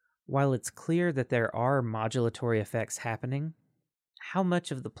 While it's clear that there are modulatory effects happening, how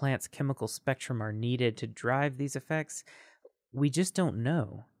much of the plant's chemical spectrum are needed to drive these effects, we just don't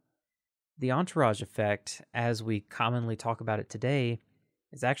know. The entourage effect, as we commonly talk about it today,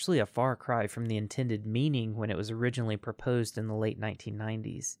 is actually a far cry from the intended meaning when it was originally proposed in the late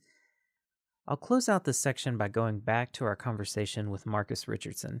 1990s. I'll close out this section by going back to our conversation with Marcus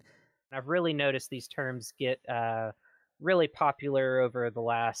Richardson. I've really noticed these terms get really popular over the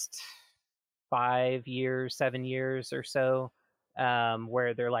last 5 years, 7 years or so,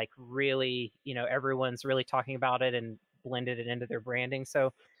 where they're like really, everyone's really talking about it and blended it into their branding.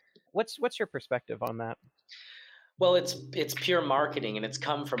 So what's your perspective on that? Well, it's pure marketing, and it's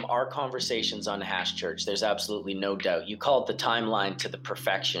come from our conversations on Hash Church. There's absolutely no doubt. You called the timeline to the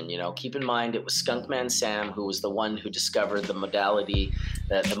perfection. Keep in mind it was Skunkman Sam who was the one who discovered the modality,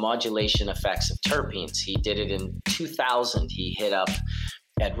 the modulation effects of terpenes. He did it in 2000. He hit up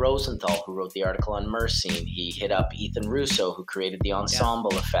Ed Rosenthal, who wrote the article on myrcene. He hit up Ethan Russo, who created the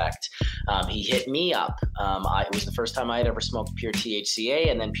ensemble effect. He hit me up. It was the first time I had ever smoked pure THCA,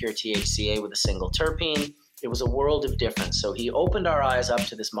 and then pure THCA with a single terpene. It was a world of difference. So he opened our eyes up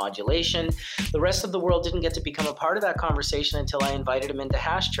to this modulation. The rest of the world didn't get to become a part of that conversation until I invited him into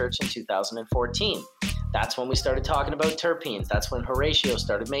Hash Church in 2014. That's when we started talking about terpenes. That's when Horatio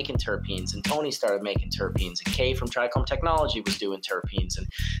started making terpenes, and Tony started making terpenes, and Kay from Trichome Technology was doing terpenes, and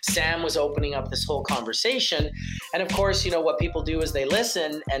Sam was opening up this whole conversation. And of course, what people do is they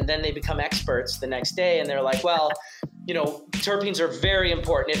listen, and then they become experts the next day, and they're like, well, terpenes are very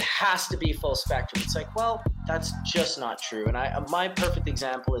important. It has to be full spectrum. It's like, well, that's just not true. And my perfect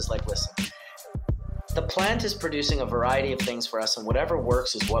example is like, listen, the plant is producing a variety of things for us, and whatever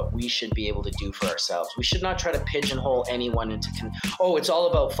works is what we should be able to do for ourselves. We should not try to pigeonhole anyone into, it's all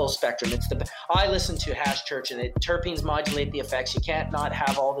about full spectrum. I listen to Hash Church, and terpenes modulate the effects. You can't not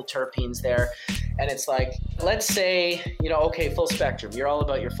have all the terpenes there. And it's like, let's say, okay, full spectrum. You're all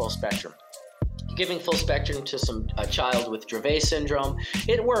about your full spectrum. Giving full spectrum to a child with Dravet syndrome,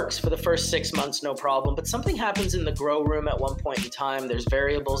 it works for the first 6 months, no problem. But something happens in the grow room at one point in time. There's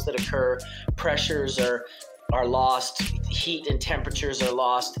variables that occur. Pressures are lost. Heat and temperatures are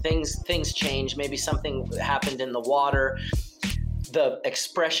lost. Things change. Maybe something happened in the water. The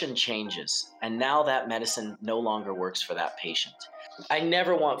expression changes. And now that medicine no longer works for that patient. I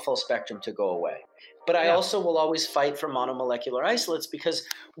never want full spectrum to go away. But I also will always fight for monomolecular isolates, because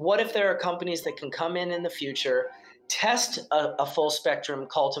what if there are companies that can come in the future, test a full spectrum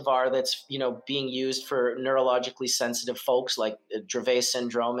cultivar that's being used for neurologically sensitive folks like Dravet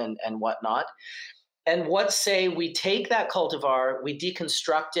syndrome and whatnot, and what say we take that cultivar, we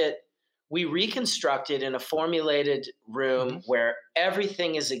deconstruct it, we reconstruct it in a formulated room where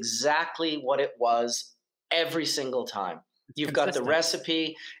everything is exactly what it was every single time. You've got the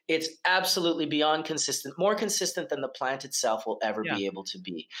recipe. It's absolutely beyond consistent, more consistent than the plant itself will ever be able to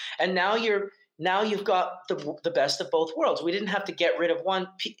be. And now you've got the best of both worlds. We didn't have to get rid of one.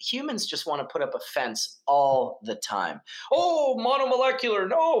 Humans just want to put up a fence all the time. Oh, monomolecular,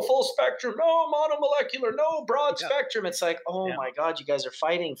 no, full spectrum, no, monomolecular, no, broad spectrum. It's like, my God, you guys are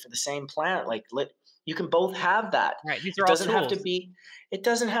fighting for the same plant. Like, you can both have that. Right. These are all tools. It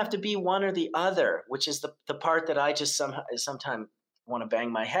doesn't have to be one or the other, which is the part that I just sometimes want to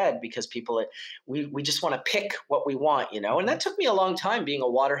bang my head, because people, we just want to pick what we want, and that took me a long time being a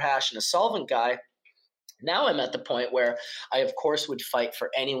water hash and a solvent guy. Now I'm at the point where I, of course, would fight for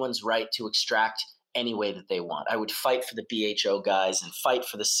anyone's right to extract any way that they want. I would fight for the BHO guys and fight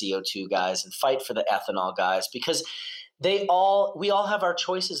for the CO2 guys and fight for the ethanol guys, because we all have our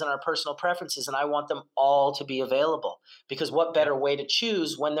choices and our personal preferences, and I want them all to be available, because what better way to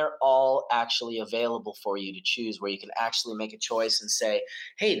choose when they're all actually available for you to choose, where you can actually make a choice and say,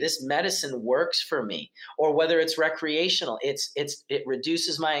 hey, this medicine works for me, or whether it's recreational, it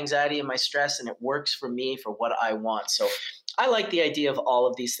reduces my anxiety and my stress, and it works for me for what I want. So I like the idea of all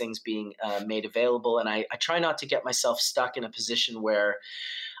of these things being made available, and I try not to get myself stuck in a position where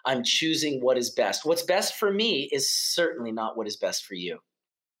I'm choosing what is best. What's best for me is certainly not what is best for you.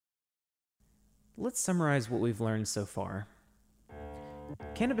 Let's summarize what we've learned so far.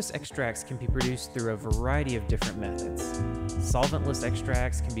 Cannabis extracts can be produced through a variety of different methods. Solventless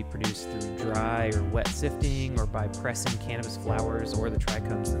extracts can be produced through dry or wet sifting or by pressing cannabis flowers or the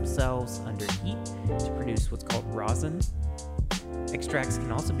trichomes themselves under heat to produce what's called rosin. Extracts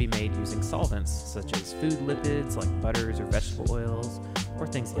can also be made using solvents such as food lipids like butters or vegetable oils, or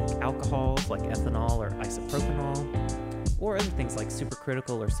things like alcohols like ethanol or isopropanol, or other things like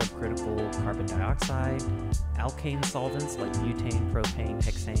supercritical or subcritical carbon dioxide, alkane solvents like butane, propane,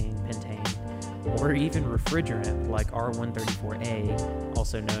 hexane, pentane, or even refrigerant like R134A,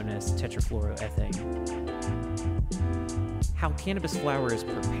 also known as tetrafluoroethane. How cannabis flower is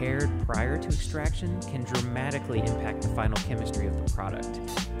prepared prior to extraction can dramatically impact the final chemistry of the product.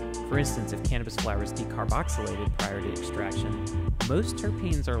 For instance, if cannabis flower is decarboxylated prior to extraction, most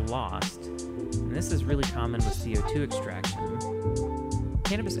terpenes are lost, and this is really common with CO2 extraction.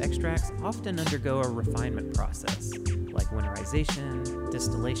 Cannabis extracts often undergo a refinement process, like winterization,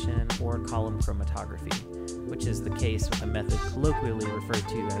 distillation, or column chromatography, which is the case with a method colloquially referred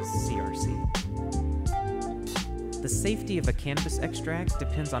to as CRC. The safety of a cannabis extract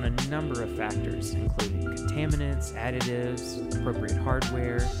depends on a number of factors, including contaminants, additives, appropriate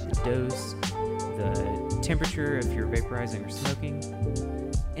hardware, the dose, the temperature if you're vaporizing or smoking,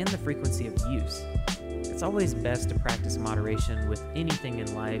 and the frequency of use. It's always best to practice moderation with anything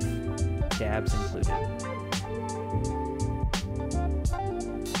in life, dabs included.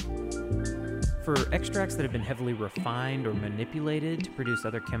 For extracts that have been heavily refined or manipulated to produce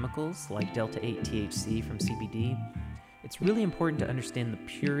other chemicals like delta-8 THC from CBD, it's really important to understand the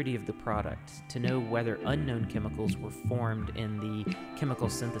purity of the product to know whether unknown chemicals were formed in the chemical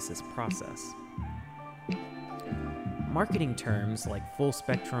synthesis process. Marketing terms like full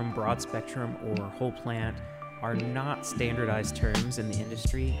spectrum, broad spectrum, or whole plant are not standardized terms in the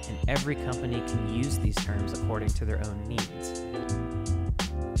industry, and every company can use these terms according to their own needs.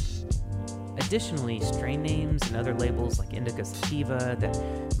 Additionally, strain names and other labels like indica sativa that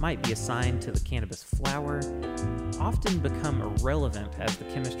might be assigned to the cannabis flower often become irrelevant as the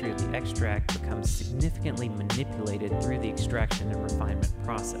chemistry of the extract becomes significantly manipulated through the extraction and refinement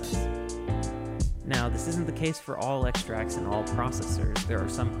process. Now, this isn't the case for all extracts and all processors. There are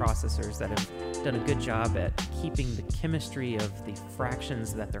some processors that have done a good job at keeping the chemistry of the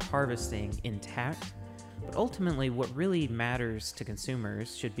fractions that they're harvesting intact. But ultimately, what really matters to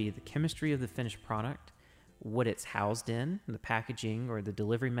consumers should be the chemistry of the finished product, what it's housed in, the packaging or the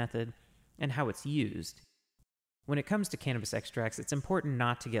delivery method, and how it's used. When it comes to cannabis extracts, it's important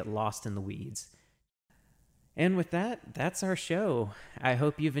not to get lost in the weeds. And with that, that's our show. I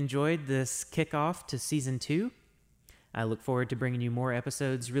hope you've enjoyed this kickoff to Season 2. I look forward to bringing you more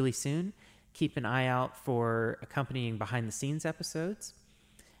episodes really soon. Keep an eye out for accompanying behind-the-scenes episodes.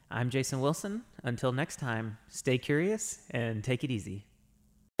 I'm Jason Wilson. Until next time, stay curious and take it easy.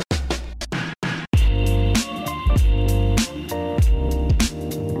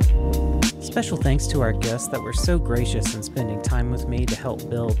 Special thanks to our guests that were so gracious in spending time with me to help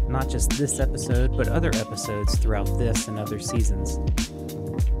build not just this episode, but other episodes throughout this and other seasons.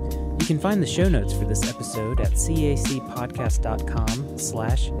 You can find the show notes for this episode at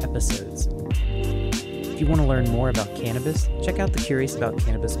cacpodcast.com/episodes. If you want to learn more about cannabis, check out the Curious About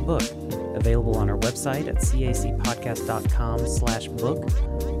Cannabis book, available on our website at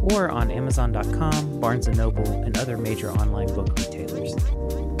cacpodcast.com/book or on Amazon.com, Barnes & Noble, and other major online book retailers.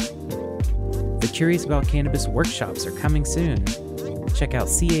 The Curious About Cannabis workshops are coming soon. Check out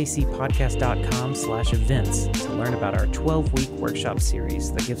cacpodcast.com/events to learn about our 12-week workshop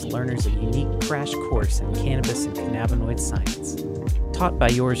series that gives learners a unique crash course in cannabis and cannabinoid science. Taught by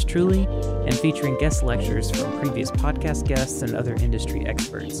yours truly and featuring guest lectures from previous podcast guests and other industry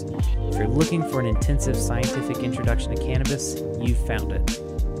experts. If you're looking for an intensive scientific introduction to cannabis, you've found it.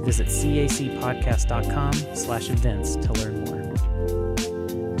 Visit cacpodcast.com/events to learn more.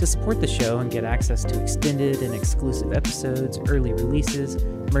 To support the show and get access to extended and exclusive episodes, early releases,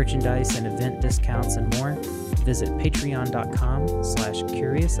 merchandise, and event discounts, and more, visit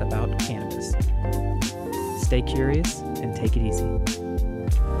patreon.com/curiousaboutcannabis. Stay curious and take it easy.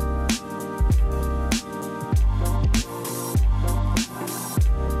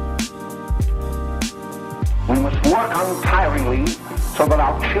 We must work untiringly so that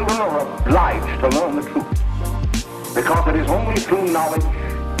our children are obliged to learn the truth, because it is only through knowledge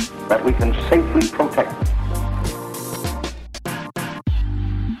that we can safely protect them.